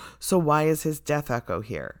here, so why is his death echo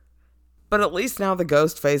here? But at least now the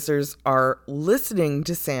ghost facers are listening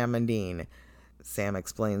to Sam and Dean. Sam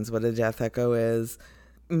explains what a death echo is.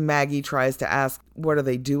 Maggie tries to ask, what are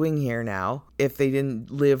they doing here now? If they didn't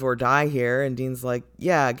live or die here. And Dean's like,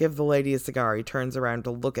 yeah, give the lady a cigar. He turns around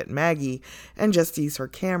to look at Maggie and just sees her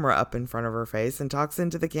camera up in front of her face and talks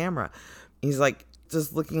into the camera. He's like,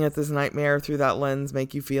 does looking at this nightmare through that lens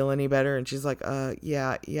make you feel any better? And she's like,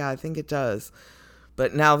 yeah, I think it does.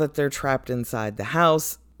 But now that they're trapped inside the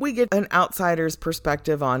house, we get an outsider's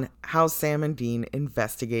perspective on how Sam and Dean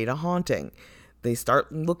investigate a haunting. They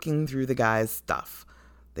start looking through the guy's stuff.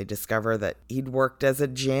 They discover that he'd worked as a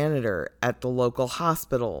janitor at the local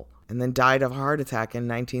hospital and then died of a heart attack in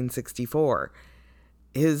 1964.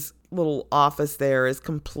 His little office there is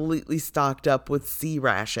completely stocked up with C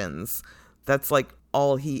rations. That's like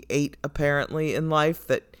all he ate apparently in life,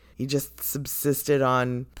 that he just subsisted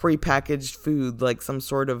on prepackaged food like some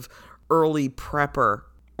sort of early prepper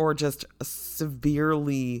or just a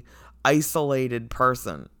severely isolated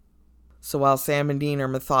person. So while Sam and Dean are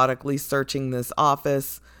methodically searching this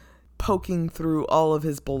office, poking through all of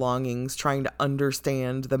his belongings, trying to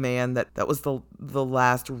understand the man that was the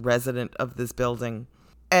last resident of this building,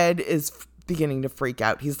 Ed is beginning to freak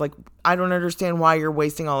out. He's like, I don't understand why you're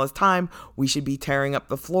wasting all this time. We should be tearing up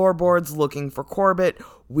the floorboards looking for Corbett.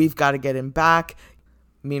 We've got to get him back.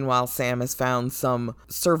 Meanwhile, Sam has found some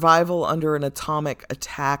survival under an atomic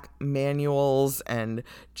attack manuals and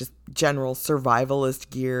just general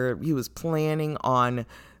survivalist gear. He was planning on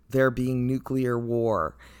there being nuclear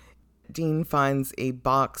war. Dean finds a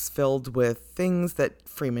box filled with things that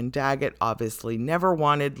Freeman Daggett obviously never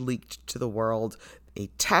wanted leaked to the world. A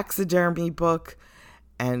taxidermy book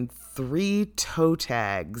and 3 toe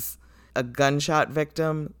tags. A gunshot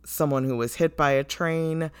victim, someone who was hit by a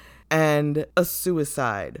train, and a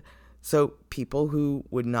suicide. So people who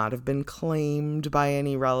would not have been claimed by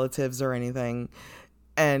any relatives or anything.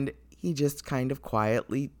 And he just kind of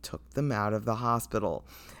quietly took them out of the hospital.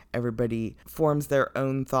 Everybody forms their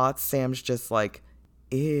own thoughts. Sam's just like,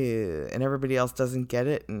 ew, and everybody else doesn't get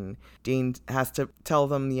it. And Dean has to tell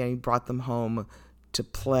them, he brought them home to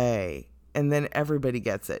play. And then everybody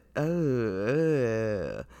gets it.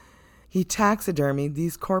 Oh, he taxidermied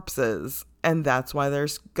these corpses. And that's why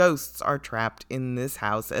there's ghosts are trapped in this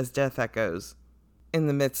house as death echoes. In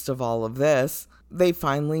the midst of all of this, they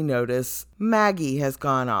finally notice Maggie has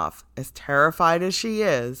gone off, as terrified as she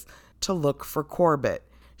is, to look for Corbett.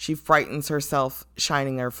 She frightens herself,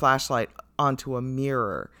 shining her flashlight onto a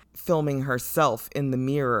mirror, filming herself in the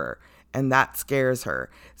mirror, and that scares her.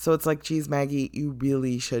 So it's like, geez, Maggie, you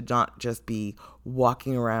really should not just be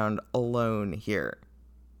walking around alone here.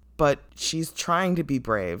 But she's trying to be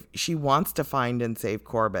brave. She wants to find and save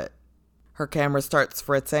Corbett. Her camera starts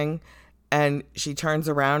fritzing, and she turns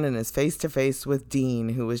around and is face to face with Dean,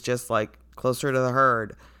 who is just like closer to the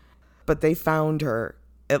herd. But they found her.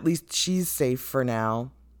 At least she's safe for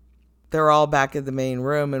now. They're all back in the main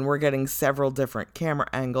room, and we're getting several different camera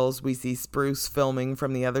angles. We see Spruce filming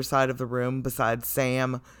from the other side of the room beside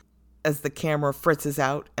Sam as the camera fritzes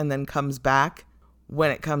out and then comes back.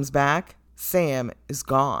 When it comes back, Sam is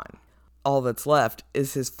gone. All that's left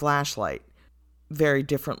is his flashlight. Very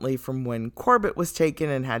differently from when Corbett was taken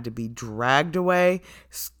and had to be dragged away,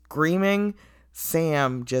 screaming,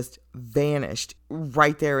 Sam just vanished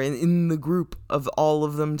right there in the group of all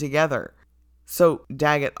of them together. So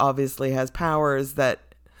Daggett obviously has powers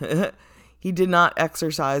that he did not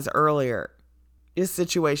exercise earlier. His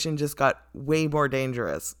situation just got way more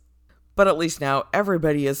dangerous. But at least now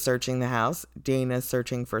everybody is searching the house. Dean is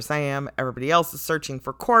searching for Sam. Everybody else is searching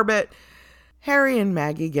for Corbett. Harry and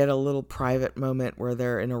Maggie get a little private moment where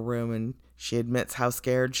they're in a room and she admits how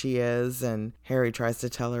scared she is. And Harry tries to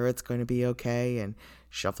tell her it's going to be okay and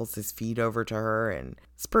shuffles his feet over to her. And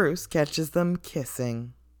Spruce catches them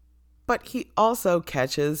kissing. But he also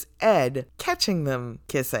catches Ed catching them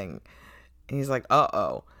kissing. And he's like,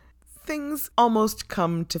 uh-oh. Things almost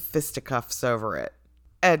come to fisticuffs over it.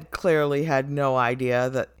 Ed clearly had no idea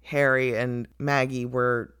that Harry and Maggie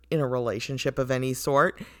were in a relationship of any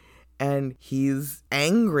sort, and he's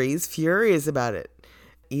angry, he's furious about it.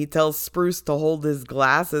 He tells Spruce to hold his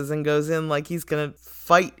glasses and goes in like he's gonna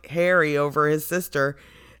fight Harry over his sister,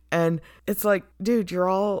 and it's like, dude, you're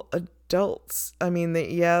all adults. I mean,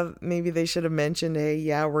 maybe they should have mentioned, hey,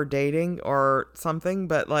 yeah, we're dating or something,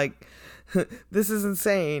 but like, this is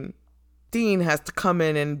insane. Dean has to come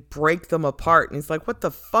in and break them apart. And he's like, what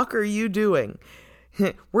the fuck are you doing?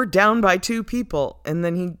 We're down by 2 people. And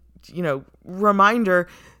then he, reminder,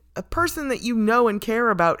 a person that you know and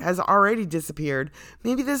care about has already disappeared.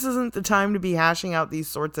 Maybe this isn't the time to be hashing out these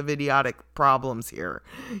sorts of idiotic problems here,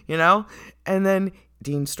 And then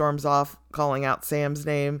Dean storms off calling out Sam's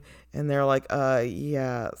name. And they're like,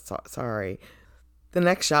 sorry. The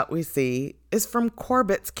next shot we see is from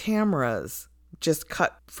Corbett's cameras, just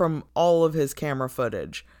cut from all of his camera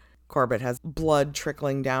footage. Corbett has blood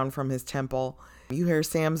trickling down from his temple. You hear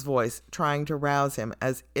Sam's voice trying to rouse him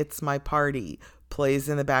as "It's My Party" plays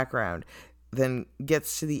in the background, then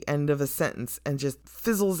gets to the end of a sentence and just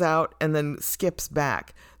fizzles out and then skips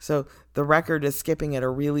back. So the record is skipping at a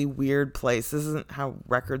really weird place. This isn't how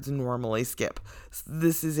records normally skip.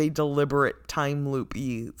 This is a deliberate time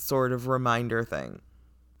loopy sort of reminder thing.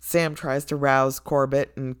 Sam tries to rouse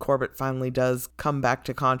Corbett, and Corbett finally does come back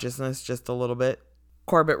to consciousness just a little bit.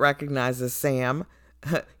 Corbett recognizes Sam.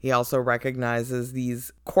 He also recognizes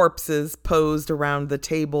these corpses posed around the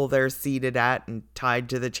table they're seated at and tied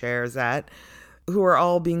to the chairs at, who are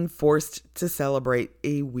all being forced to celebrate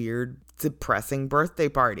a weird, depressing birthday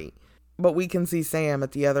party. But we can see Sam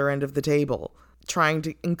at the other end of the table, trying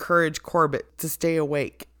to encourage Corbett to stay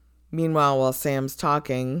awake. Meanwhile, while Sam's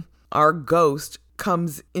talking, our ghost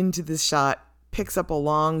comes into the shot, picks up a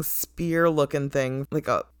long spear-looking thing, like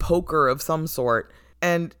a poker of some sort,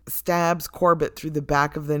 and stabs Corbett through the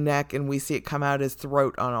back of the neck, and we see it come out his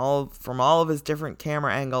throat from all of his different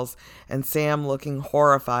camera angles, and Sam looking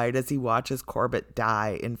horrified as he watches Corbett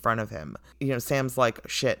die in front of him. Sam's like,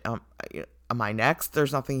 shit, am I next?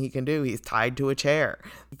 There's nothing he can do. He's tied to a chair.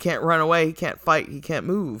 He can't run away. He can't fight. He can't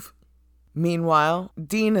move. Meanwhile,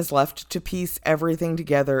 Dean is left to piece everything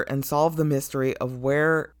together and solve the mystery of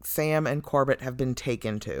where Sam and Corbett have been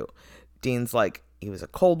taken to. Dean's like, he was a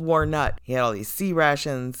Cold War nut. He had all these sea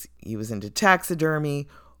rations. He was into taxidermy.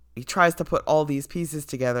 He tries to put all these pieces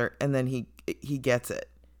together, and then he gets it.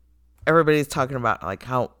 Everybody's talking about like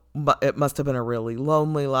how it must have been a really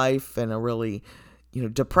lonely life and a really,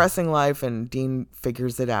 depressing life, and Dean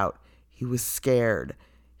figures it out. He was scared.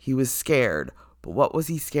 But what was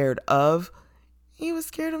he scared of? He was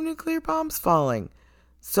scared of nuclear bombs falling.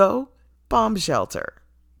 So, bomb shelter.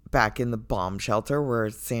 Back in the bomb shelter where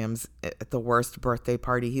Sam's at the worst birthday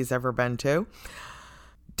party he's ever been to,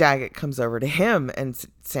 Daggett comes over to him and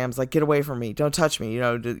Sam's like, get away from me. Don't touch me.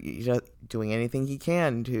 Doing anything he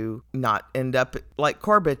can to not end up like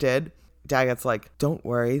Corbett did. Daggett's like, don't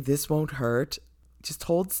worry. This won't hurt. Just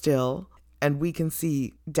hold still. And we can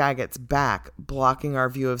see Daggett's back blocking our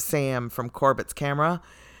view of Sam from Corbett's camera.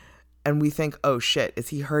 And we think, oh shit, is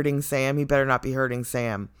he hurting Sam? He better not be hurting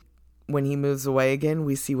Sam. When he moves away again,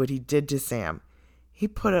 we see what he did to Sam. He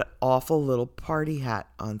put an awful little party hat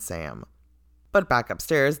on Sam. But back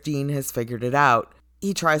upstairs, Dean has figured it out.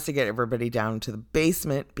 He tries to get everybody down to the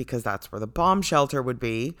basement because that's where the bomb shelter would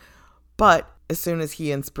be. But as soon as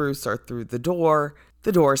he and Spruce are through the door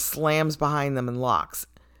slams behind them and locks.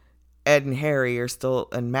 Ed and Harry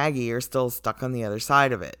and Maggie are still stuck on the other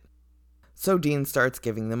side of it. So Dean starts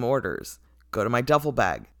giving them orders. Go to my duffel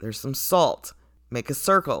bag. There's some salt. Make a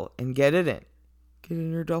circle and get it in. Get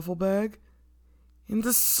in your duffel bag? In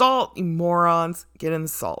the salt, you morons. Get in the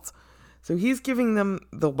salt. So he's giving them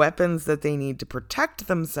the weapons that they need to protect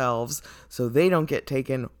themselves so they don't get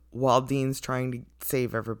taken while Dean's trying to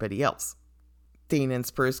save everybody else. Dean and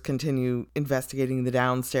Spruce continue investigating the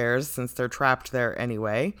downstairs since they're trapped there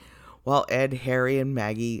anyway, while Ed, Harry, and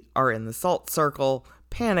Maggie are in the salt circle,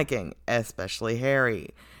 panicking, especially Harry.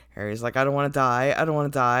 Harry's like, I don't want to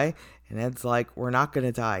die. And Ed's like, we're not going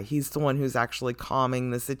to die. He's the one who's actually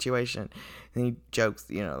calming the situation. And he jokes,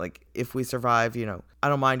 like, if we survive, I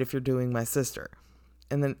don't mind if you're doing my sister.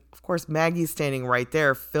 And then, of course, Maggie's standing right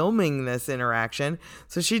there filming this interaction.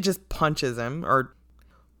 So she just punches him, or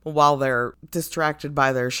while they're distracted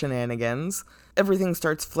by their shenanigans, everything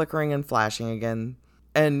starts flickering and flashing again.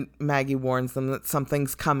 And Maggie warns them that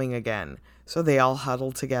something's coming again. So they all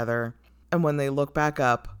huddle together. And when they look back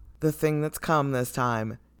up, the thing that's come this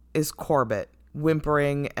time is Corbett,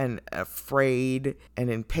 whimpering and afraid and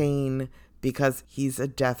in pain because he's a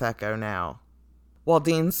death echo now. While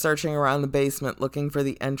Dean's searching around the basement looking for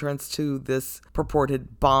the entrance to this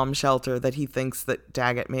purported bomb shelter that he thinks that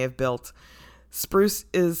Daggett may have built, Spruce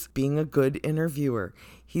is being a good interviewer.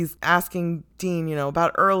 He's asking Dean,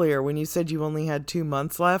 about earlier when you said you only had 2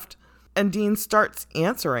 months left. And Dean starts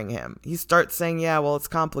answering him. He starts saying, yeah, well, it's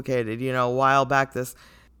complicated, a while back this.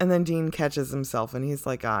 And then Dean catches himself and he's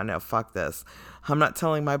like, no, fuck this. I'm not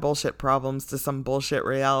telling my bullshit problems to some bullshit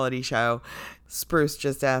reality show. Spruce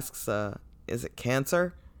just asks, is it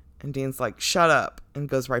cancer? And Dean's like, shut up, and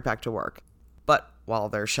goes right back to work. But while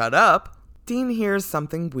they're shut up, Dean hears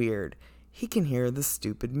something weird. He can hear the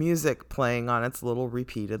stupid music playing on its little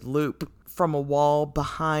repeated loop from a wall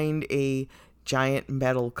behind a giant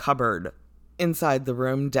metal cupboard. Inside the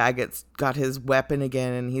room, Daggett's got his weapon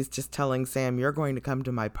again, and he's just telling Sam, you're going to come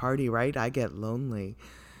to my party, right? I get lonely.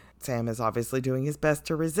 Sam is obviously doing his best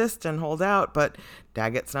to resist and hold out, but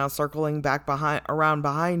Daggett's now circling back around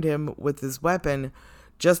behind him with his weapon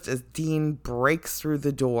just as Dean breaks through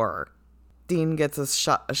the door. Dean gets a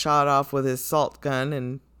shot off with his salt gun,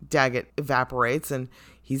 and Daggett evaporates, and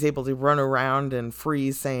he's able to run around and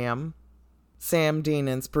free Sam. Sam, Dean,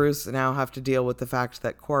 and Spruce now have to deal with the fact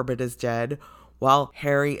that Corbett is dead, while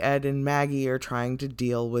Harry, Ed, and Maggie are trying to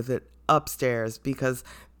deal with it upstairs because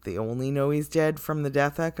they only know he's dead from the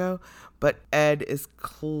death echo, but Ed is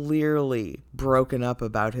clearly broken up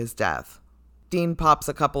about his death. Dean pops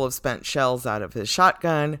a couple of spent shells out of his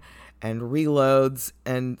shotgun and reloads,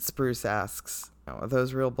 and Spruce asks, "Are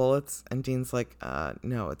those real bullets?" And Dean's like,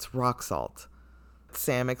 no, it's rock salt.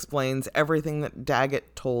 Sam explains everything that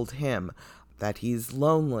Daggett told him, that he's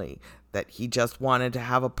lonely, that he just wanted to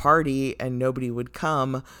have a party and nobody would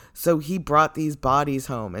come, so he brought these bodies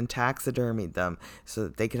home and taxidermied them so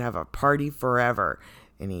that they could have a party forever.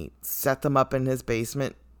 And he set them up in his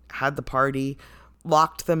basement, had the party,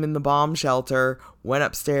 locked them in the bomb shelter, went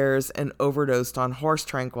upstairs and overdosed on horse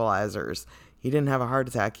tranquilizers. He didn't have a heart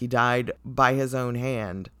attack. He died by his own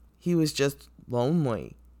hand. He was just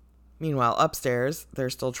lonely. Meanwhile, upstairs, they're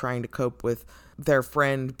still trying to cope with their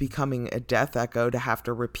friend becoming a death echo to have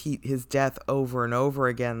to repeat his death over and over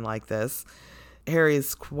again like this. Harry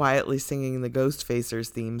is quietly singing the Ghostfacers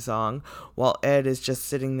theme song, while Ed is just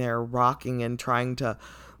sitting there rocking and trying to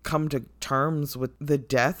come to terms with the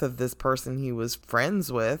death of this person he was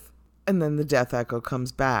friends with. And then the death echo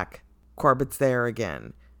comes back. Corbett's there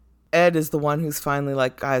again. Ed is the one who's finally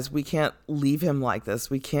like, guys, we can't leave him like this.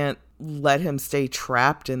 We can't let him stay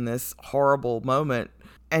trapped in this horrible moment.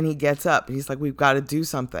 And he gets up. He's like, we've got to do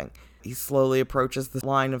something. He slowly approaches the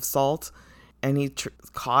line of salt, and he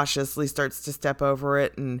cautiously starts to step over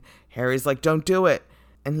it. And Harry's like, don't do it.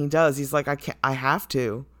 And he does. He's like, I have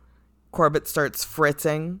to. Corbett starts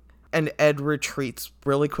fritzing, and Ed retreats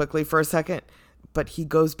really quickly for a second. But he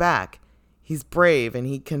goes back. He's brave, and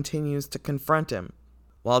he continues to confront him.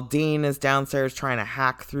 While Dean is downstairs trying to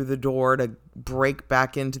hack through the door to break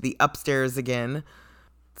back into the upstairs again,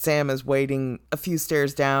 Sam is waiting a few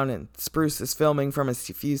stairs down, and Spruce is filming from a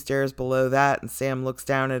few stairs below that, and Sam looks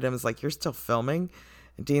down at him and is like, you're still filming?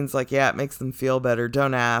 And Dean's like, yeah, it makes them feel better,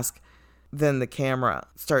 don't ask. Then the camera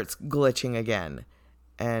starts glitching again,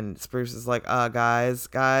 and Spruce is like, guys,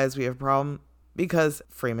 we have a problem, because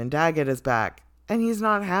Freeman Daggett is back, and he's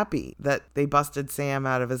not happy that they busted Sam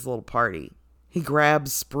out of his little party. He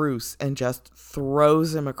grabs Spruce and just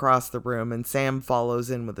throws him across the room, and Sam follows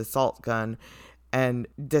in with a salt gun and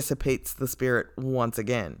dissipates the spirit once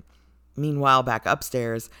again. Meanwhile, back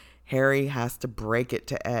upstairs, Harry has to break it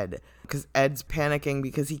to Ed, because Ed's panicking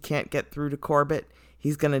because he can't get through to Corbett.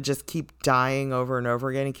 He's going to just keep dying over and over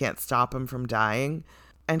again. He can't stop him from dying.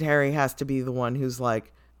 And Harry has to be the one who's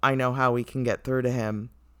like, I know how we can get through to him.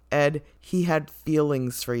 Ed, he had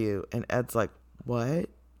feelings for you. And Ed's like, what?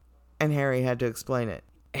 And Harry had to explain it.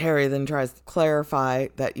 Harry then tries to clarify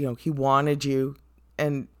that, he wanted you.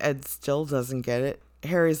 And Ed still doesn't get it.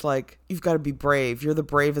 Harry's like, you've got to be brave. You're the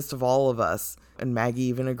bravest of all of us. And Maggie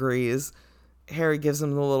even agrees. Harry gives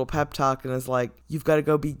him the little pep talk and is like, you've got to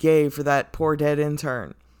go be gay for that poor dead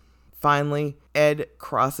intern. Finally, Ed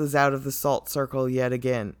crosses out of the salt circle yet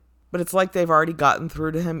again. But it's like they've already gotten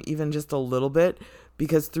through to him even just a little bit,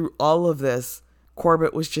 because through all of this,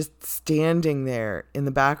 Corbett was just standing there in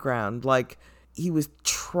the background, like he was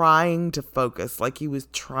trying to focus, like he was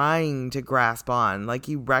trying to grasp on, like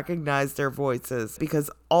he recognized their voices, because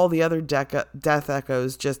all the other death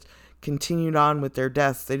echoes just continued on with their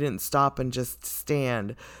deaths. They didn't stop and just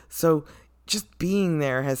stand. So just being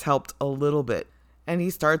there has helped a little bit. And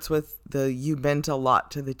he starts with the "you meant a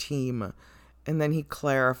lot to the team." And then he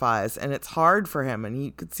clarifies, and it's hard for him, and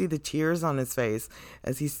you could see the tears on his face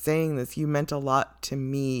as he's saying this, "You meant a lot to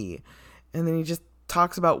me." And then he just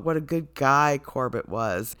talks about what a good guy Corbett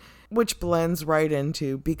was, which blends right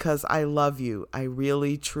into, because I love you. I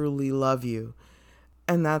really, truly love you.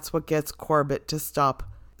 And that's what gets Corbett to stop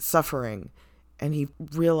suffering. And he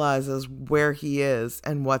realizes where he is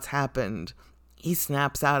and what's happened. He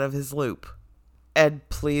snaps out of his loop. Ed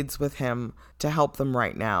pleads with him to help them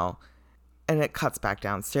right now. And it cuts back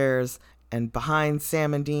downstairs, and behind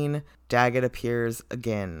Sam and Dean, Daggett appears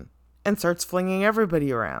again and starts flinging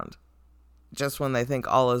everybody around. Just when they think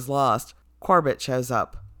all is lost, Corbett shows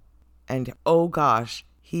up. And oh gosh,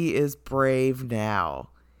 he is brave now.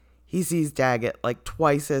 He sees Daggett like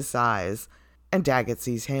twice his size, and Daggett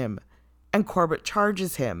sees him. And Corbett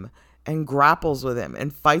charges him and grapples with him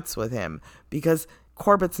and fights with him, because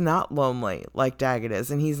Corbett's not lonely like Daggett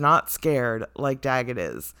is, and he's not scared like Daggett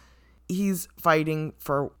is. He's fighting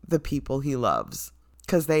for the people he loves,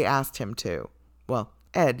 because they asked him to. Well,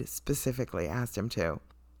 Ed specifically asked him to.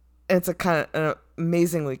 It's a kind of an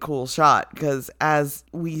amazingly cool shot because as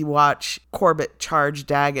we watch Corbett charge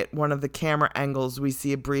Daggett, one of the camera angles we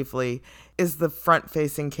see briefly is the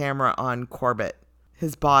front-facing camera on Corbett,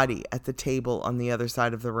 his body at the table on the other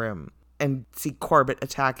side of the room, and see Corbett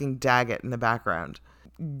attacking Daggett in the background,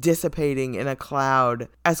 dissipating in a cloud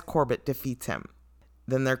as Corbett defeats him.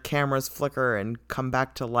 Then their cameras flicker and come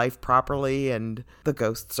back to life properly, and the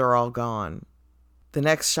ghosts are all gone. The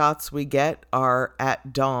next shots we get are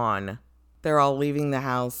at dawn. They're all leaving the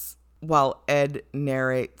house while Ed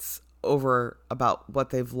narrates over about what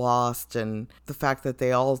they've lost and the fact that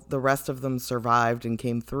the rest of them survived and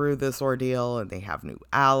came through this ordeal, and they have new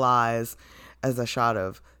allies, as a shot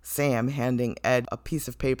of Sam handing Ed a piece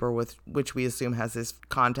of paper with which we assume has his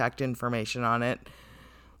contact information on it.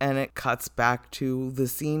 And it cuts back to the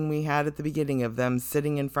scene we had at the beginning of them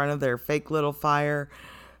sitting in front of their fake little fire,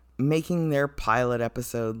 making their pilot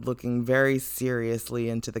episode, looking very seriously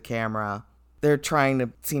into the camera. They're trying to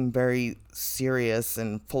seem very serious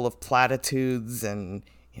and full of platitudes and,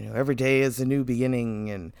 every day is a new beginning.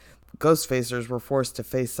 And Ghostfacers were forced to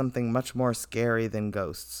face something much more scary than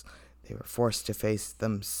ghosts. They were forced to face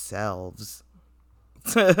themselves.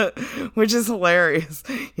 Which is hilarious.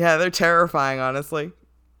 Yeah, they're terrifying, honestly.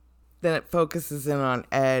 Then it focuses in on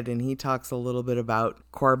Ed, and he talks a little bit about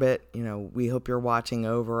Corbett. We hope you're watching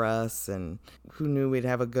over us, and who knew we'd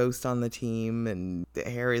have a ghost on the team? And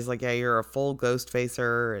Harry's like, yeah, you're a full ghost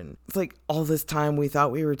facer. And it's like, all this time we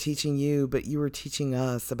thought we were teaching you, but you were teaching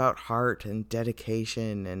us about heart and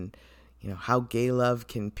dedication and, how gay love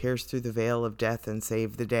can pierce through the veil of death and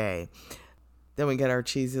save the day. Then we get our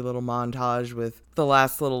cheesy little montage with the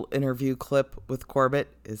last little interview clip with Corbett.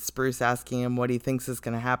 Is Spruce asking him what he thinks is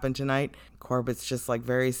going to happen tonight? Corbett's just like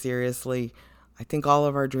very seriously, I think all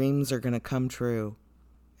of our dreams are going to come true.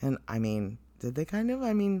 And did they kind of?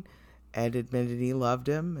 Ed admitted he loved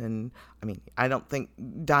him. And I don't think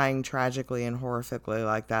dying tragically and horrifically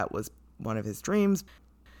like that was one of his dreams.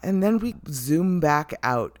 And then we zoom back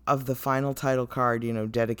out of the final title card,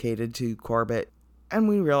 dedicated to Corbett. And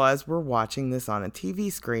we realize we're watching this on a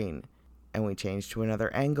TV screen. And we change to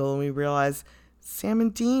another angle and we realize Sam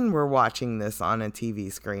and Dean were watching this on a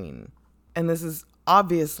TV screen. And this is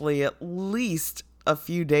obviously at least a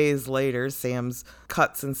few days later. Sam's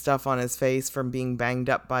cuts and stuff on his face from being banged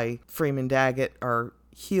up by Freeman Daggett are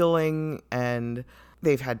healing. And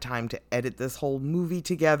they've had time to edit this whole movie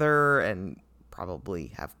together and probably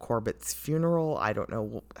have Corbett's funeral. I don't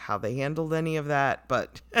know how they handled any of that,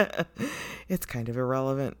 but it's kind of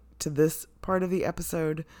irrelevant to this part of the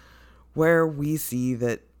episode where we see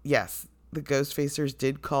that, yes, the Ghostfacers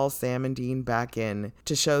did call Sam and Dean back in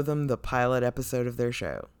to show them the pilot episode of their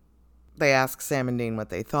show. They ask Sam and Dean what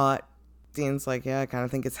they thought. Dean's like, yeah, I kind of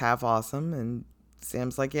think it's half awesome. And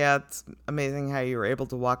Sam's like, yeah, it's amazing how you were able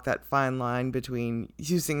to walk that fine line between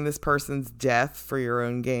using this person's death for your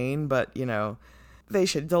own gain, but, they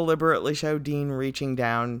should deliberately show Dean reaching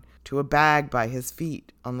down to a bag by his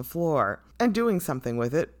feet on the floor and doing something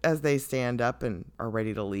with it as they stand up and are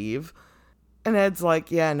ready to leave. And Ed's like,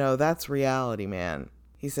 yeah, no, that's reality, man.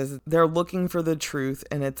 He says they're looking for the truth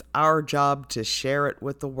and it's our job to share it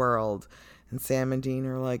with the world. And Sam and Dean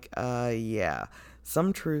are like, yeah.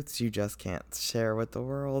 Some truths you just can't share with the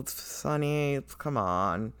world, Sonny. Come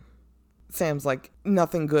on. Sam's like,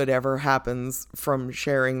 nothing good ever happens from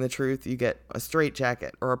sharing the truth. You get a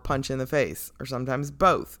straitjacket or a punch in the face, or sometimes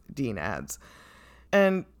both, Dean adds.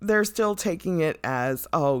 And they're still taking it as,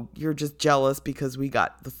 oh, you're just jealous because we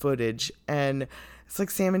got the footage. And it's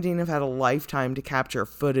like Sam and Dean have had a lifetime to capture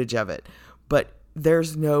footage of it. But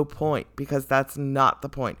there's no point because that's not the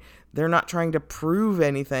point. They're not trying to prove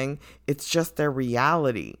anything. It's just their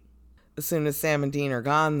reality. As soon as Sam and Dean are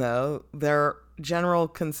gone, though, their general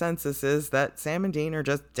consensus is that Sam and Dean are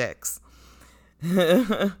just dicks.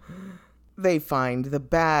 They find the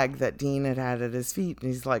bag that Dean had at his feet,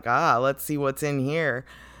 and he's like, let's see what's in here.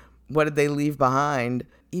 What did they leave behind?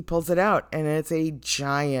 He pulls it out, and it's a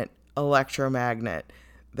giant electromagnet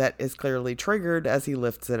that is clearly triggered as he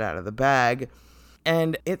lifts it out of the bag,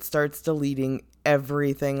 and it starts deleting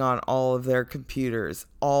everything on all of their computers,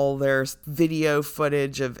 all their video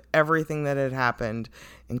footage of everything that had happened,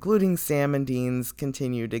 including Sam and Dean's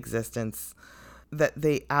continued existence that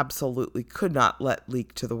they absolutely could not let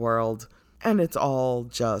leak to the world, and it's all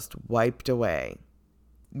just wiped away.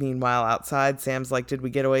 Meanwhile, outside, Sam's like, did we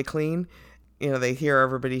get away clean? They hear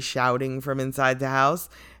everybody shouting from inside the house,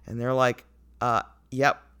 and they're like,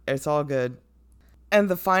 yep, it's all good. And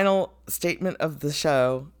the final statement of the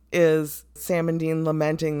show is Sam and Dean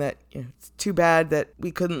lamenting that it's too bad that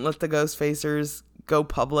we couldn't let the Ghostfacers go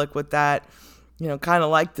public with that, kind of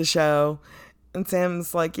like the show. And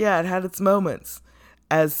Sam's like, yeah, it had its moments.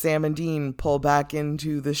 As Sam and Dean pull back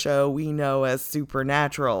into the show we know as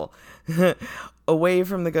Supernatural, away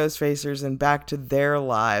from the Ghostfacers and back to their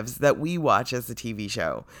lives that we watch as a TV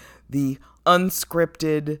show. The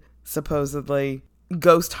unscripted, supposedly,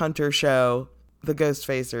 ghost hunter show, the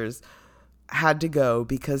Ghostfacers, had to go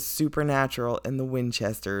because Supernatural and the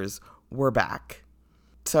Winchesters were back.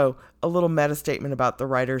 So a little meta statement about the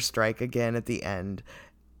writer's strike again at the end.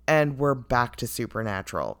 And we're back to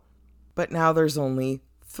Supernatural. But now there's only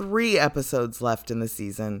 3 episodes left in the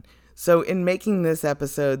season. So in making this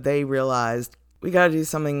episode, they realized we got to do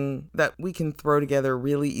something that we can throw together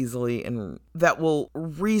really easily and that will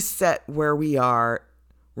reset where we are,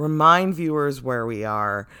 remind viewers where we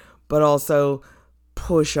are, but also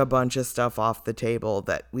push a bunch of stuff off the table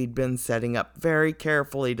that we'd been setting up very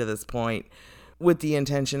carefully to this point, with the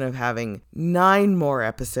intention of having 9 more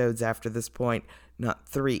episodes after this point, not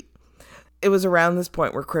 3. It was around this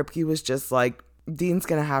point where Kripke was just like, Dean's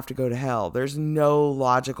going to have to go to hell. There's no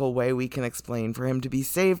logical way we can explain for him to be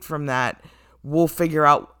saved from that. We'll figure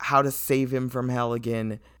out how to save him from hell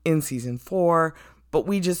again in season 4, but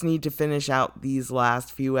we just need to finish out these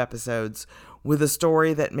last few episodes with a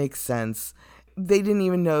story that makes sense. They didn't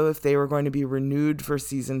even know if they were going to be renewed for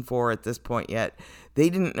season 4 at this point yet. They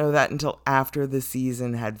didn't know that until after the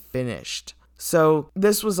season had finished. So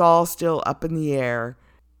this was all still up in the air.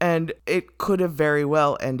 And it could have very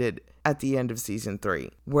well ended at the end of season 3,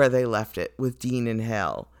 where they left it with Dean in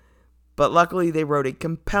hell. But luckily they wrote a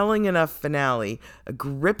compelling enough finale, a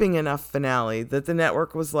gripping enough finale, that the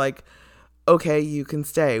network was like, okay, you can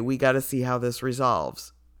stay. We got to see how this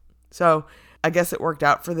resolves. So I guess it worked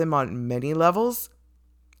out for them on many levels.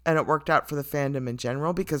 And it worked out for the fandom in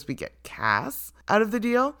general because we get Cass out of the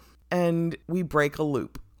deal. And we break a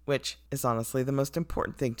loop, which is honestly the most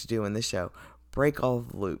important thing to do in the show. Break all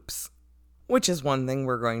the loops, which is one thing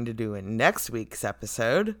we're going to do in next week's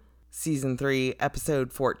episode, season 3,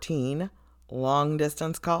 episode 14, Long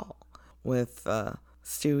Distance Call, with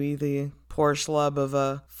Stewie, the poor schlub of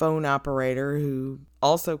a phone operator who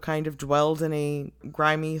also kind of dwelled in a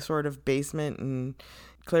grimy sort of basement and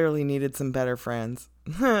clearly needed some better friends.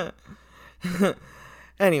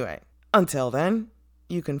 Anyway, until then,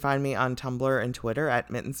 you can find me on Tumblr and Twitter at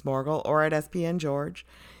Mittensmorgel or at SPNGeorge.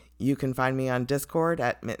 You can find me on Discord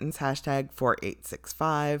at Mittens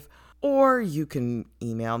 #4865, or you can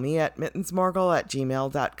email me at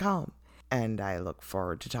mittensmorgel@gmail.com. And I look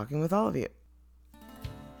forward to talking with all of you.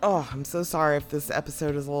 Oh, I'm so sorry if this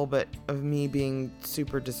episode is a little bit of me being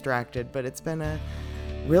super distracted, but it's been a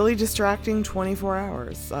really distracting 24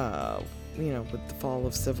 hours, with the fall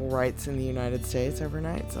of civil rights in the United States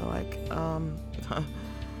overnight. So,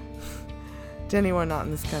 to anyone not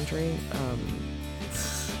in this country,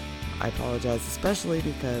 I apologize, especially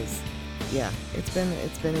because, it's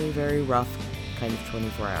been a very rough kind of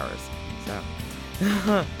 24 hours. So,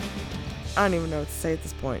 I don't even know what to say at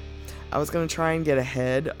this point. I was going to try and get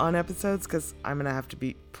ahead on episodes because I'm going to have to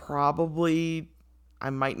be I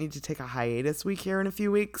might need to take a hiatus week here in a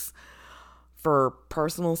few weeks for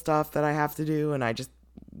personal stuff that I have to do. And I just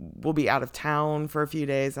will be out of town for a few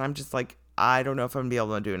days. And I'm just like, I don't know if I'm going to be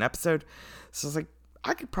able to do an episode. So I was like,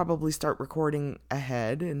 I could probably start recording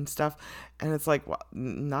ahead and stuff. And it's like, well,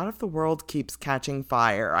 not if the world keeps catching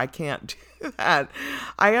fire. I can't do that.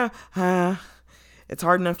 It's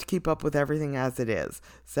hard enough to keep up with everything as it is.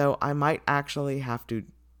 So I might actually have to,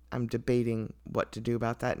 I'm debating what to do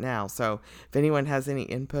about that now. So if anyone has any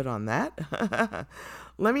input on that,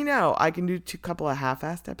 let me know. I can do a couple of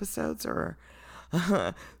half-assed episodes or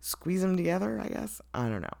squeeze them together, I guess. I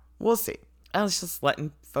don't know. We'll see. I was just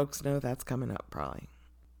letting folks know that's coming up probably.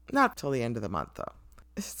 Not till the end of the month, though.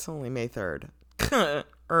 It's only May 3rd.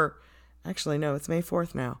 Or, actually, no, it's May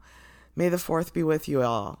 4th now. May the 4th be with you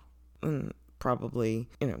all. Probably,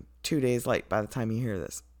 2 days late by the time you hear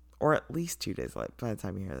this. Or at least 2 days late by the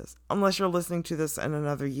time you hear this. Unless you're listening to this in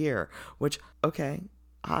another year. Which, okay,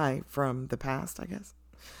 hi from the past, I guess.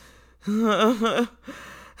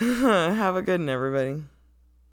 Have a good one, everybody.